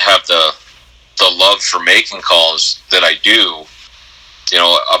have the love for making calls that I do,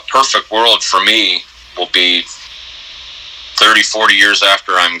 a perfect world for me will be 30, 40 years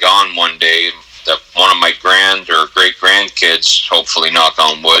after I'm gone one day, that one of my grand or great grandkids, hopefully knock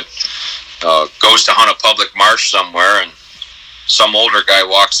on wood, goes to hunt a public marsh somewhere, and some older guy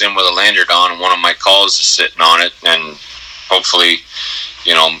walks in with a lanyard on, and one of my calls is sitting on it, and hopefully,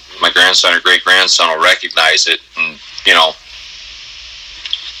 my grandson or great grandson will recognize it, and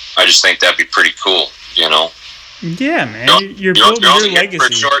I just think that'd be pretty cool. Yeah, man, you're building your legacy for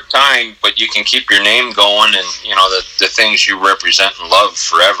a short time, but you can keep your name going, and the things you represent and love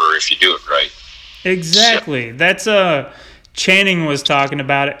forever if you do it right. Exactly. So. That's Channing was talking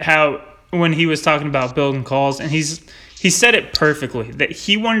about it. How when he was talking about building calls, and he said it perfectly that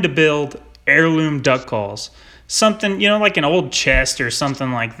he wanted to build heirloom duck calls, something like an old chest or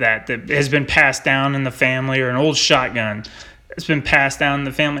something like that has been passed down in the family, or an old shotgun. It's been passed down in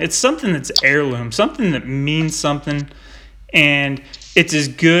the family. It's something that's heirloom, something that means something, and it's as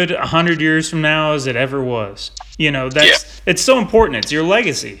good 100 years from now as it ever was. It's so important. It's your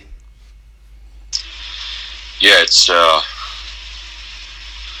legacy. Yeah, it's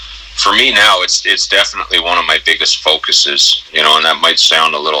for me now. It's definitely one of my biggest focuses. And that might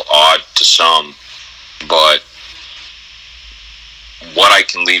sound a little odd to some, but what I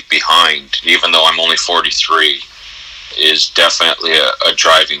can leave behind, even though I'm only 43. Is definitely a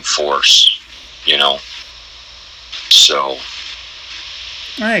driving force, So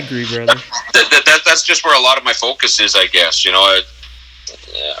I agree, brother. That's just where a lot of my focus is, I guess.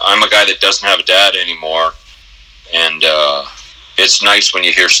 I'm a guy that doesn't have a dad anymore, and it's nice when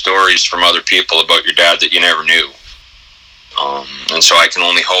you hear stories from other people about your dad that you never knew. And so I can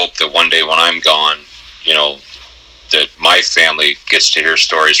only hope that one day when I'm gone, that my family gets to hear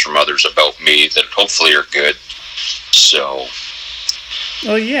stories from others about me that hopefully are good. So.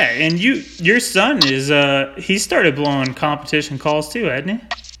 Oh yeah, and your son is he started blowing competition calls too, hadn't he?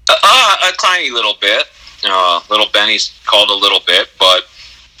 A tiny little bit. Little Benny's called a little bit, but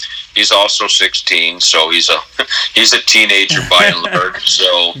he's also 16, so he's a teenager by and large.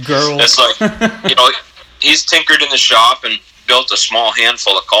 So girl, it's like he's tinkered in the shop and built a small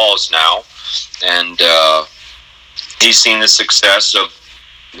handful of calls now, and he's seen the success of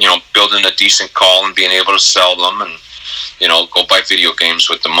building a decent call and being able to sell them and, go buy video games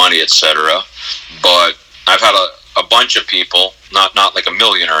with the money, etc. But I've had a bunch of people, not like a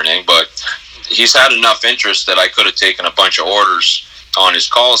million or anything, but he's had enough interest that I could have taken a bunch of orders on his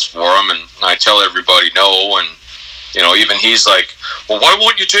calls for him, and I tell everybody no, and, even he's like, well, why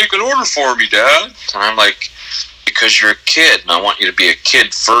won't you take an order for me, Dad? And I'm like, because you're a kid, and I want you to be a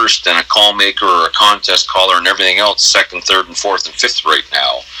kid first, and a call maker or a contest caller and everything else second, third, and fourth, and fifth right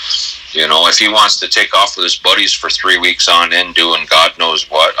now. If he wants to take off with his buddies for 3 weeks on end doing God knows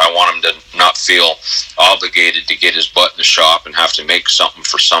what, I want him to not feel obligated to get his butt in the shop and have to make something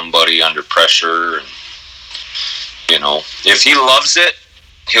for somebody under pressure. And, if he loves it,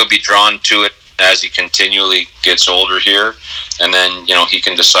 he'll be drawn to it as he continually gets older here, and then he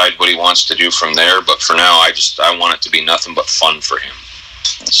can decide what he wants to do from there. But for now, I want it to be nothing but fun for him.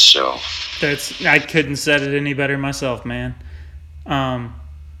 So I couldn't said it any better myself, man.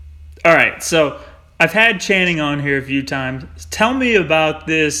 All right, so I've had Channing on here a few times. Tell me about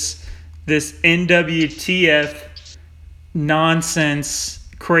this NWTF nonsense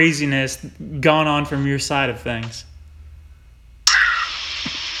craziness gone on from your side of things.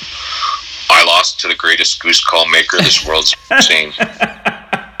 I lost to the greatest goose call maker this world's seen.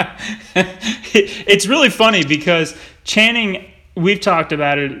 It's really funny because Channing, we've talked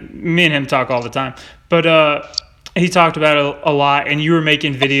about it. Me and him talk all the time, but he talked about it a lot. And you were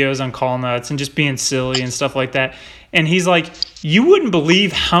making videos on call nuts and just being silly and stuff like that. And he's like, you wouldn't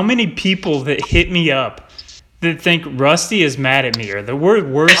believe how many people that hit me up that think Rusty is mad at me or that we're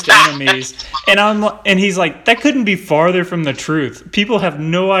worst enemies. And he's like, that couldn't be farther from the truth. People have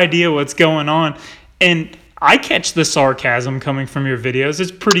no idea what's going on. And I catch the sarcasm coming from your videos.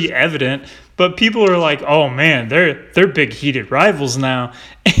 It's pretty evident. But people are like, oh man, they're big heated rivals now.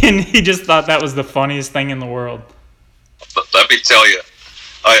 And he just thought that was the funniest thing in the world. Let me tell you,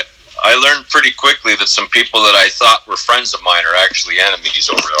 I learned pretty quickly that some people that I thought were friends of mine are actually enemies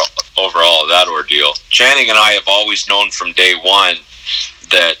over all of that ordeal. Channing and I have always known from day one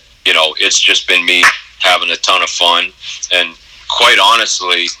that, it's just been me having a ton of fun. And quite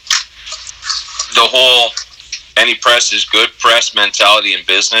honestly, the whole any press is good press mentality in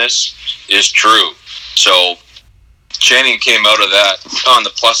business is true. So Channing came out of that on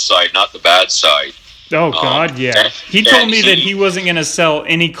the plus side, not the bad side. Oh, God, yeah. He told me that he wasn't going to sell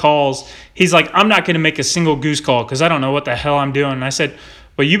any calls. He's like, I'm not going to make a single goose call because I don't know what the hell I'm doing. And I said,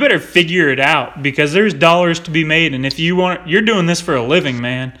 well, you better figure it out because there's dollars to be made. And if you want, you're doing this for a living,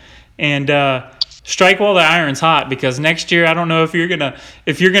 man. And Strike while the iron's hot, because next year I don't know if you're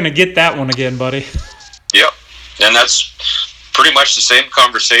gonna get that one again, buddy. Yep, and that's pretty much the same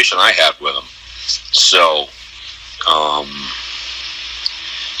conversation I had with him. So,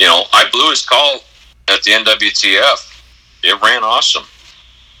 I blew his call at the NWTF. It ran awesome.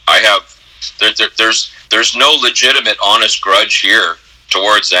 I have there's no legitimate, honest grudge here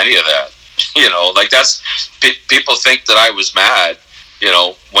towards any of that. That's people think that I was mad.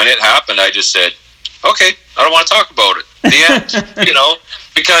 When it happened, I just said, okay, I don't want to talk about it. The end.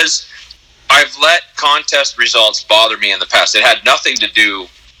 Because I've let contest results bother me in the past. It had nothing to do,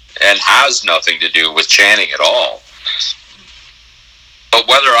 and has nothing to do, with Channing at all. But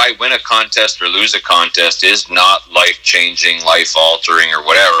whether I win a contest or lose a contest is not life-changing, life-altering, or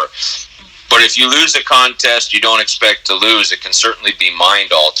whatever. But if you lose a contest you don't expect to lose, it can certainly be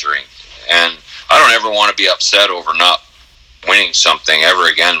mind-altering. And I don't ever want to be upset over not winning something ever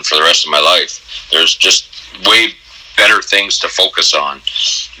again for the rest of my life. There's just way better things to focus on.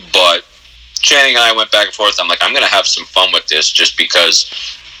 But Channing and I went back and forth. I'm like, I'm going to have some fun with this just because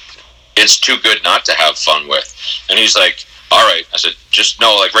it's too good not to have fun with. And he's like, all right. I said, just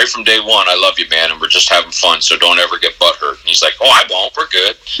know, right from day one, I love you, man, and we're just having fun, so don't ever get butthurt. And he's like, oh, I won't. We're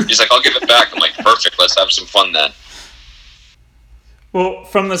good. He's like, I'll give it back. I'm like, perfect. Let's have some fun then. Well,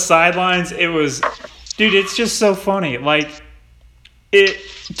 from the sidelines, it was, dude, it's just so funny.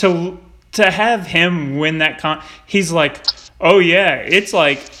 To have him win that he's like, oh yeah, it's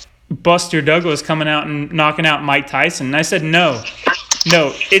like Buster Douglas coming out and knocking out Mike Tyson. And I said, no,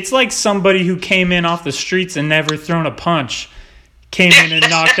 it's like somebody who came in off the streets and never thrown a punch came in and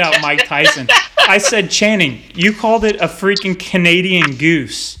knocked out Mike Tyson. I said, Channing, you called it a freaking Canadian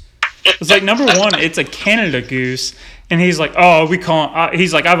goose. It's like, number one, it's a Canada goose. And he's like, oh,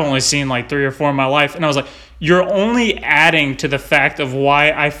 he's like, I've only seen 3 or 4 in my life. And I was like, you're only adding to the fact of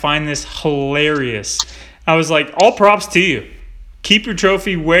why I find this hilarious. I was like, all props to you. Keep your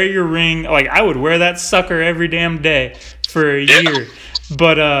trophy, wear your ring. I would wear that sucker every damn day for a year.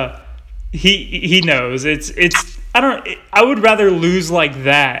 But he knows. I would rather lose like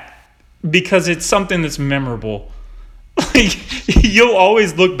that because it's something that's memorable. You'll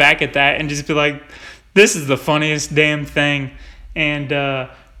always look back at that and just be like, this is the funniest damn thing. And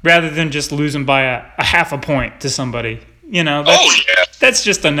rather than just losing by a half a point to somebody. That's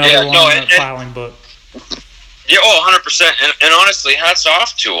just another one in the filing book. Yeah, 100%. And honestly, hats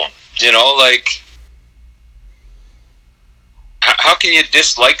off to him. How can you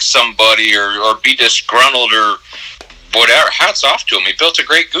dislike somebody or be disgruntled or whatever? Hats off to him. He built a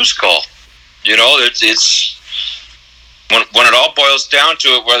great goose call. It's when it all boils down to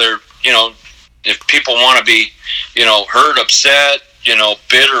it, whether, if people want to be, hurt, upset,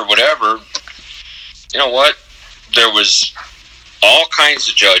 bitter, whatever, you know what? There was all kinds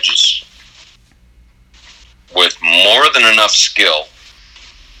of judges with more than enough skill,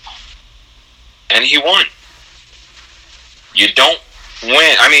 and he won. You don't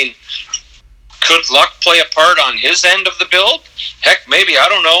win. I mean, could luck play a part on his end of the build? Heck, maybe. I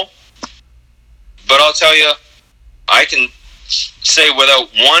don't know. But I'll tell you, I can say without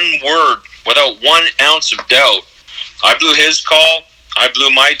one word, without 1 ounce of doubt, I blew his call. I blew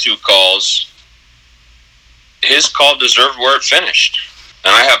my 2 calls. His call deserved where it finished.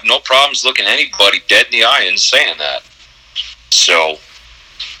 And I have no problems looking anybody dead in the eye and saying that. So,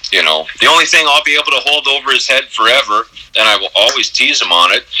 the only thing I'll be able to hold over his head forever, and I will always tease him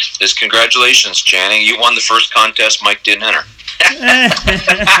on it, is congratulations, Channing. You won the first contest Mike didn't enter.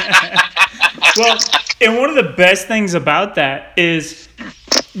 Well, and one of the best things about that is,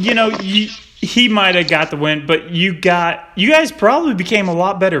 he might have got the win, but you guys probably became a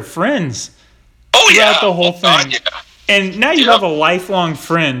lot better friends. Throughout the whole thing. God, yeah. And now you have a lifelong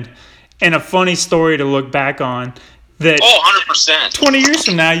friend and a funny story to look back on. That 100%. 20 years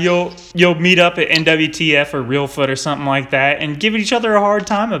from now, you'll meet up at NWTF or Reelfoot or something like that and give each other a hard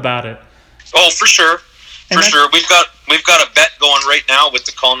time about it. Oh, for sure. For sure. We've got a bet going right now with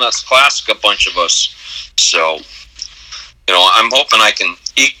the Call Nuts Classic, a bunch of us. So, I'm hoping I can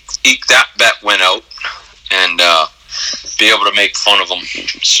eke that bet win out and be able to make fun of them.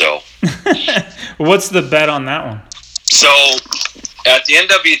 So, what's the bet on that one? So, at the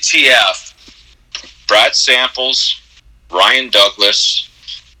NWTF, Brad Samples, Ryan Douglas,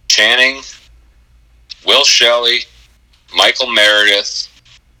 Channing, Will Shelley, Michael Meredith,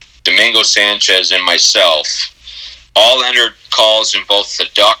 Domingo Sanchez, and myself all entered calls in both the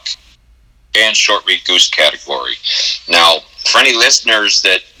duck and short reed goose category. Now, for any listeners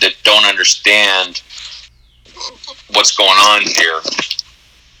that don't understand what's going on here,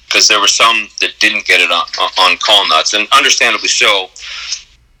 because there were some that didn't get it on Call Nuts, and understandably so,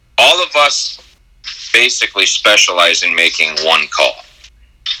 all of us basically specialize in making one call.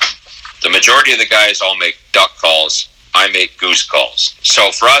 The majority of the guys all make duck calls. I make goose calls.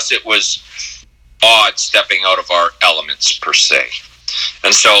 So for us, it was odd stepping out of our elements per se.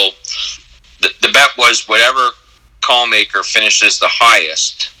 And so the bet was whatever call maker finishes the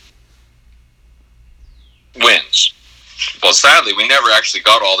highest wins. Well, sadly, we never actually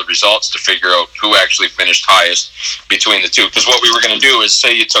got all the results to figure out who actually finished highest between the two. Because what we were going to do is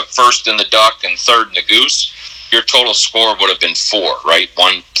say you took first in the duck and third in the goose, your total score would have been 4, right?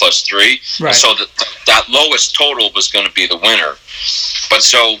 1 plus 3. Right. And so that lowest total was going to be the winner. But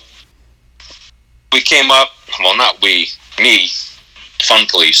so we came up, well, not we, me, Fun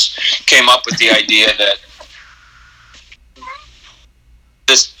Police, came up with the idea that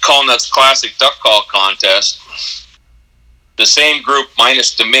this Call Nuts Classic Duck Call Contest, the same group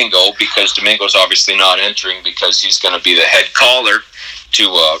minus Domingo, because Domingo's obviously not entering because he's going to be the head caller to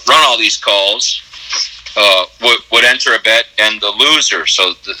run all these calls, would enter a bet, and the loser,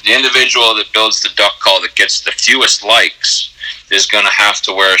 so the individual that builds the duck call that gets the fewest likes, is going to have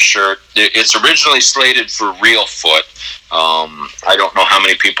to wear a shirt. It's originally slated for Real Foot. I don't know how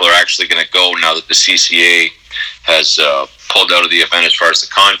many people are actually going to go now that the CCA has pulled out of the event as far as the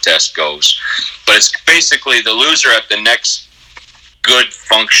contest goes. But it's basically the loser at the next good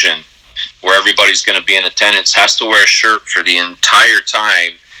function where everybody's going to be in attendance has to wear a shirt for the entire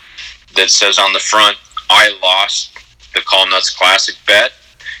time that says on the front, I lost the Call Nuts Classic bet.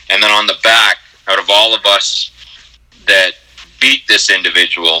 And then on the back, out of all of us that beat this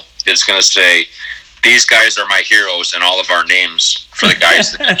individual, it's going to say, these guys are my heroes, and all of our names for the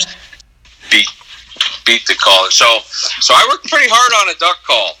guys that beat the call. So I worked pretty hard on a duck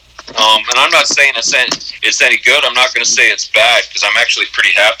call. And I'm not saying it's any good. I'm not going to say it's bad because I'm actually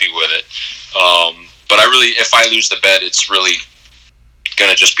pretty happy with it. But I really, if I lose the bet, it's really going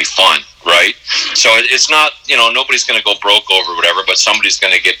to just be fun, right? So it's not, nobody's going to go broke over whatever, but somebody's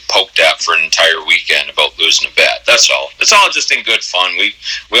going to get poked at for an entire weekend about losing a bet. That's all. It's all just in good fun. We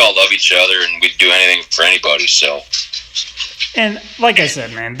all love each other, and we'd do anything for anybody. So. And like I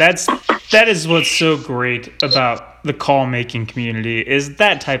said, man, that is what's so great about the call making community is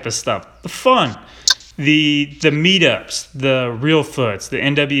that type of stuff. The fun, the meetups, the Real Foots, the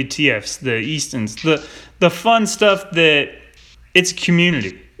NWTFs, the Eastons, the fun stuff that it's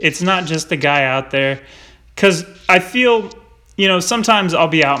community. It's not just a guy out there. Because I feel, sometimes I'll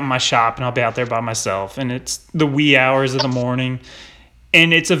be out in my shop and I'll be out there by myself and it's the wee hours of the morning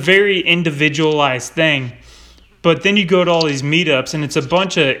and it's a very individualized thing. But then you go to all these meetups, and it's a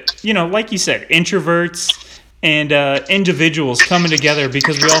bunch of, like you said, introverts and individuals coming together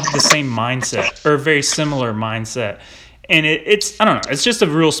because we all have the same mindset or a very similar mindset. And it's I don't know, it's just a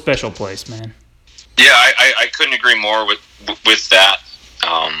real special place, man. Yeah, I couldn't agree more with that.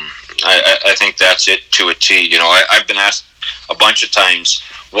 I think that's it to a T. I've been asked a bunch of times,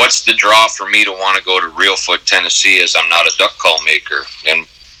 what's the draw for me to want to go to Real Foot, Tennessee, as I'm not a duck call maker? And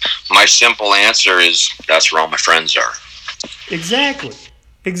my simple answer is that's where all my friends are. Exactly.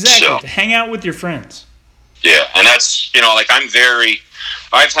 So, to hang out with your friends. Yeah, and that's,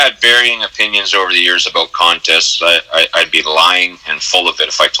 I've had varying opinions over the years about contests. I'd be lying and full of it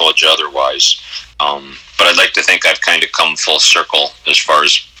if I told you otherwise. But I'd like to think I've kind of come full circle as far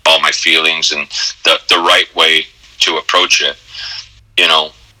as all my feelings and the right way to approach it.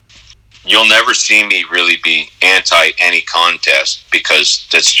 You'll never see me really be anti any contest because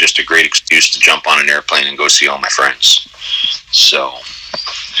that's just a great excuse to jump on an airplane and go see all my friends. So,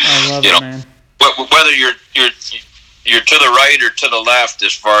 I love it, man. Whether you're to the right or to the left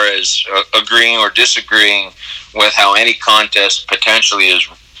as far as agreeing or disagreeing with how any contest potentially is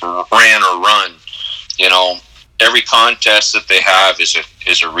ran or run, every contest that they have is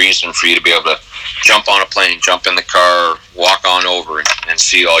a reason for you to be able to jump on a plane, jump in the car, walk on over and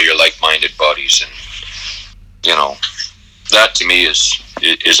see all your like-minded buddies. And, that to me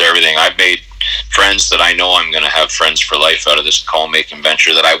is everything. I've made friends that I know I'm going to have friends for life out of this call-making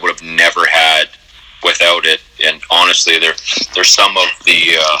venture that I would have never had without it. And honestly, there's some of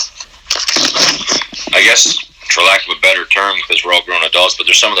the, I guess, for lack of a better term, because we're all grown adults, but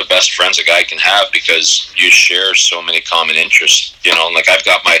they're some of the best friends a guy can have because you share so many common interests. Like I've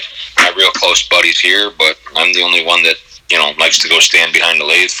got my real close buddies here, but I'm the only one that, likes to go stand behind the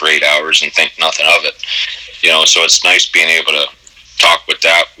lathe for 8 hours and think nothing of it. So it's nice being able to talk with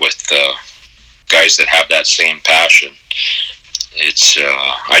guys that have that same passion. It's,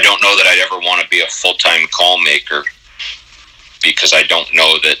 I don't know that I'd ever want to be a full-time call maker because I don't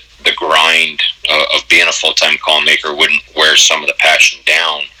know that the grind of being a full-time call maker wouldn't wear some of the passion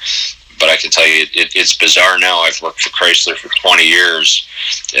down. But I can tell you, it's bizarre now. I've worked for Chrysler for 20 years,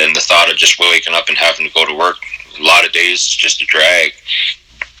 and the thought of just waking up and having to go to work. A lot of days it's just a drag.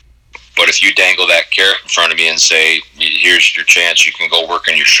 But if you dangle that carrot in front of me and say, here's your chance, you can go work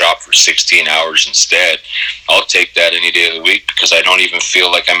in your shop for 16 hours instead, I'll take that any day of the week, because I don't even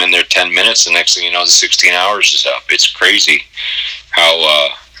feel like I'm in there 10 minutes. The next thing you know, the 16 hours is up. It's crazy how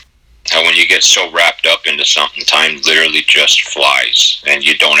when you get so wrapped up into something, time literally just flies, and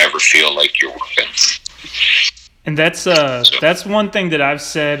you don't ever feel like you're working. And that's one thing that I've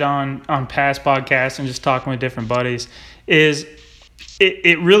said on past podcasts and just talking with different buddies is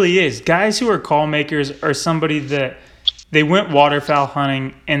it really is. Guys who are call makers are somebody that they went waterfowl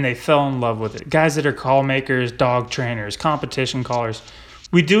hunting and they fell in love with it. Guys that are call makers, dog trainers, competition callers.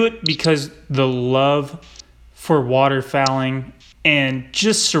 We do it because the love for waterfowling and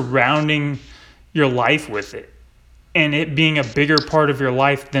just surrounding your life with it, and it being a bigger part of your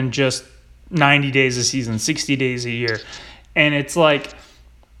life than just 90 days a season, 60 days a year. And it's like,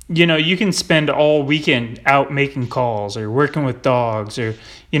 you know, you can spend all weekend out making calls or working with dogs or,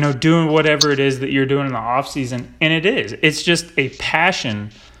 you know, doing whatever it is that you're doing in the off season. And it's just a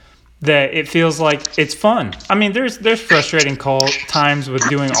passion that it feels like it's fun. I mean, there's frustrating times with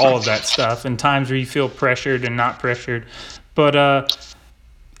doing all of that stuff and times where you feel pressured and not pressured. But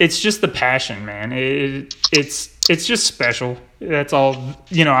it's just the passion, man. It's just special. That's all.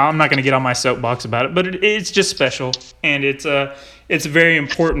 You know, I'm not going to get on my soapbox about it, but it's just special, and it's a very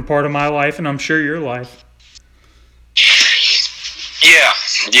important part of my life, and I'm sure your life. Yeah.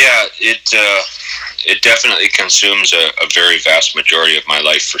 It definitely consumes a very vast majority of my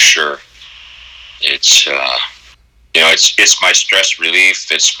life for sure. It's you know, it's my stress relief.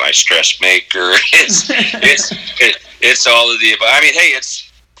 It's my stress maker. It's all of the above. I mean, hey,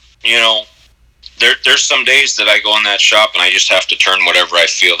 it's, you know, there's some days that I go in that shop and I just have to turn whatever I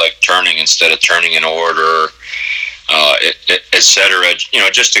feel like turning instead of turning in order, etc. You know,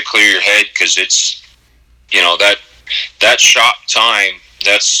 just to clear your head, because it's, you know, that shop time.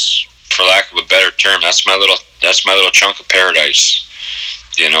 That's, for lack of a better term, that's my little chunk of paradise.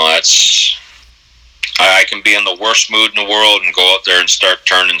 You know, I can be in the worst mood in the world and go out there and start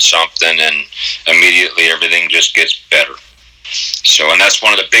turning something, and immediately everything just gets better. So, and that's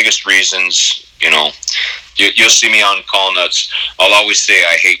one of the biggest reasons, you know, you'll see me on Call Nuts. I'll always say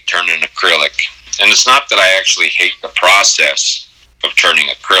I hate turning acrylic. And it's not that I actually hate the process of turning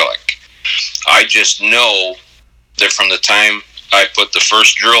acrylic. I just know that from the time I put the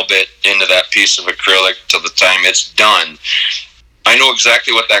first drill bit into that piece of acrylic till the time it's done, I know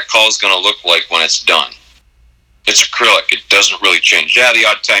exactly what that call is going to look like when it's done. It's acrylic. It doesn't really change. Yeah, the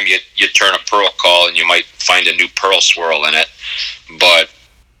odd time you turn a pearl call and you might find a new pearl swirl in it. But,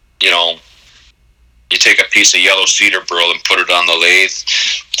 you know, you take a piece of yellow cedar burl and put it on the lathe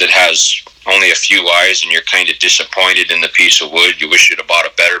that has only a few eyes, and you're kind of disappointed in the piece of wood. You wish you'd have bought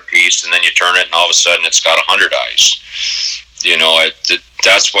a better piece, and then you turn it and all of a sudden it's got 100 eyes. You know,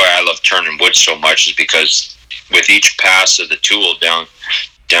 that's why I love turning wood so much, is because with each pass of the tool down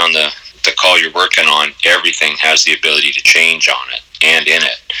the call you're working on, everything has the ability to change on it and in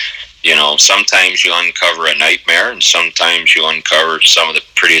it. You know, sometimes you uncover a nightmare, and sometimes you uncover some of the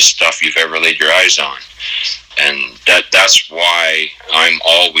prettiest stuff you've ever laid your eyes on. And that's why I'm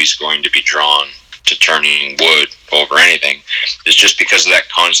always going to be drawn to turning wood over anything. It's just because of that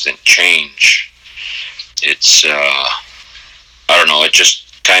constant change. It's, I don't know, it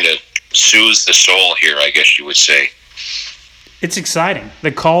just kind of soothes the soul here, I guess you would say. It's exciting.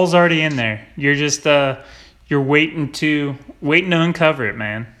 The call's already in there. You're just you're waiting to uncover it,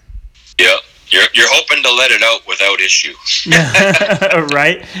 man. Yeah, you're hoping to let it out without issue.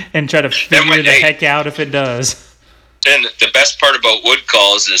 Right? And try to figure the heck out if it does. And the best part about wood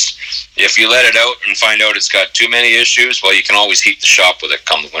calls is if you let it out and find out it's got too many issues, well, you can always heat the shop with it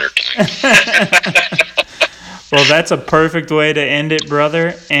come the wintertime. Well, that's a perfect way to end it,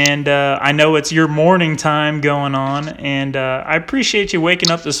 brother. And I know it's your morning time going on, and I appreciate you waking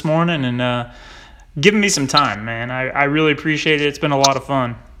up this morning and giving me some time, man. I really appreciate it. It's been a lot of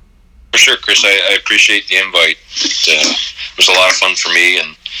fun. For sure, Chris. I appreciate the invite. It was a lot of fun for me,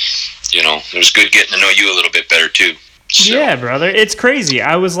 and, you know, it was good getting to know you a little bit better, too. So. Yeah, brother. It's crazy.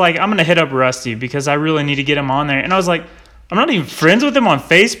 I was like, I'm going to hit up Rusty because I really need to get him on there. And I was like, I'm not even friends with him on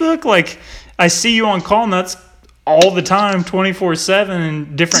Facebook. Like, I see you on Call Nuts all the time, 24/7,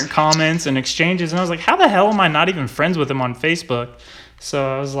 and different comments and exchanges. And I was like, how the hell am I not even friends with him on Facebook?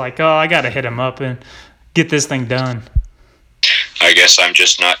 So I was like, oh, I got to hit him up and get this thing done. I guess I'm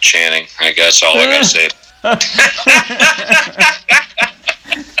just not Channing. I guess all I got to say.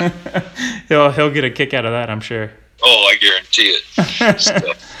 He'll get a kick out of that, I'm sure. Oh, I guarantee it.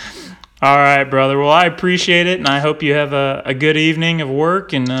 So. All right, brother. Well, I appreciate it, and I hope you have a good evening of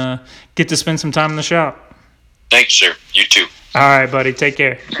work and get to spend some time in the shop. Thanks, sir. You too. All right, buddy. Take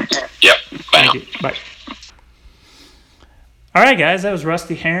care. Yep. Bye now. Thank you. Bye. All right, guys. That was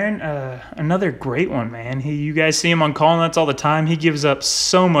Rusty Heron. Another great one, man. You guys see him on call nuts all the time. He gives up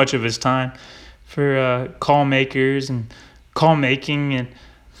so much of his time for call makers and call making, and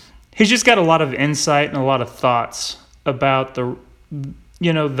he's just got a lot of insight and a lot of thoughts about the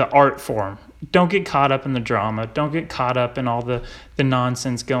art form. Don't get caught up in the drama. Don't get caught up in all the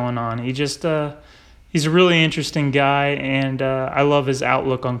nonsense going on. He's a really interesting guy, and I love his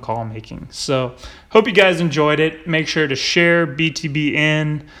outlook on call making. So hope you guys enjoyed it. Make sure to share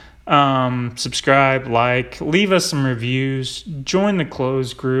BTBN, subscribe, leave us some reviews, join the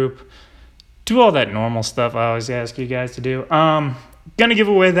closed group, do all that normal stuff I always ask you guys to do. Gonna give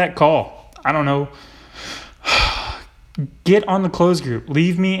away that call. I don't know. Get on the closed group.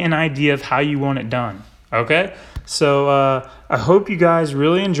 Leave me an idea of how you want it done. Okay? So I hope you guys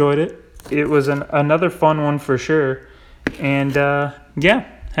really enjoyed it. It was another fun one for sure. And yeah,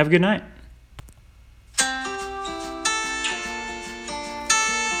 have a good night.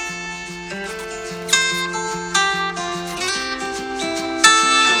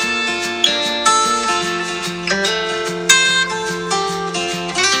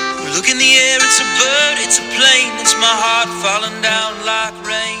 Look in the air, it's a bird, it's a plane, it's my heart falling down like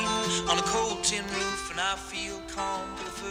rain on a cold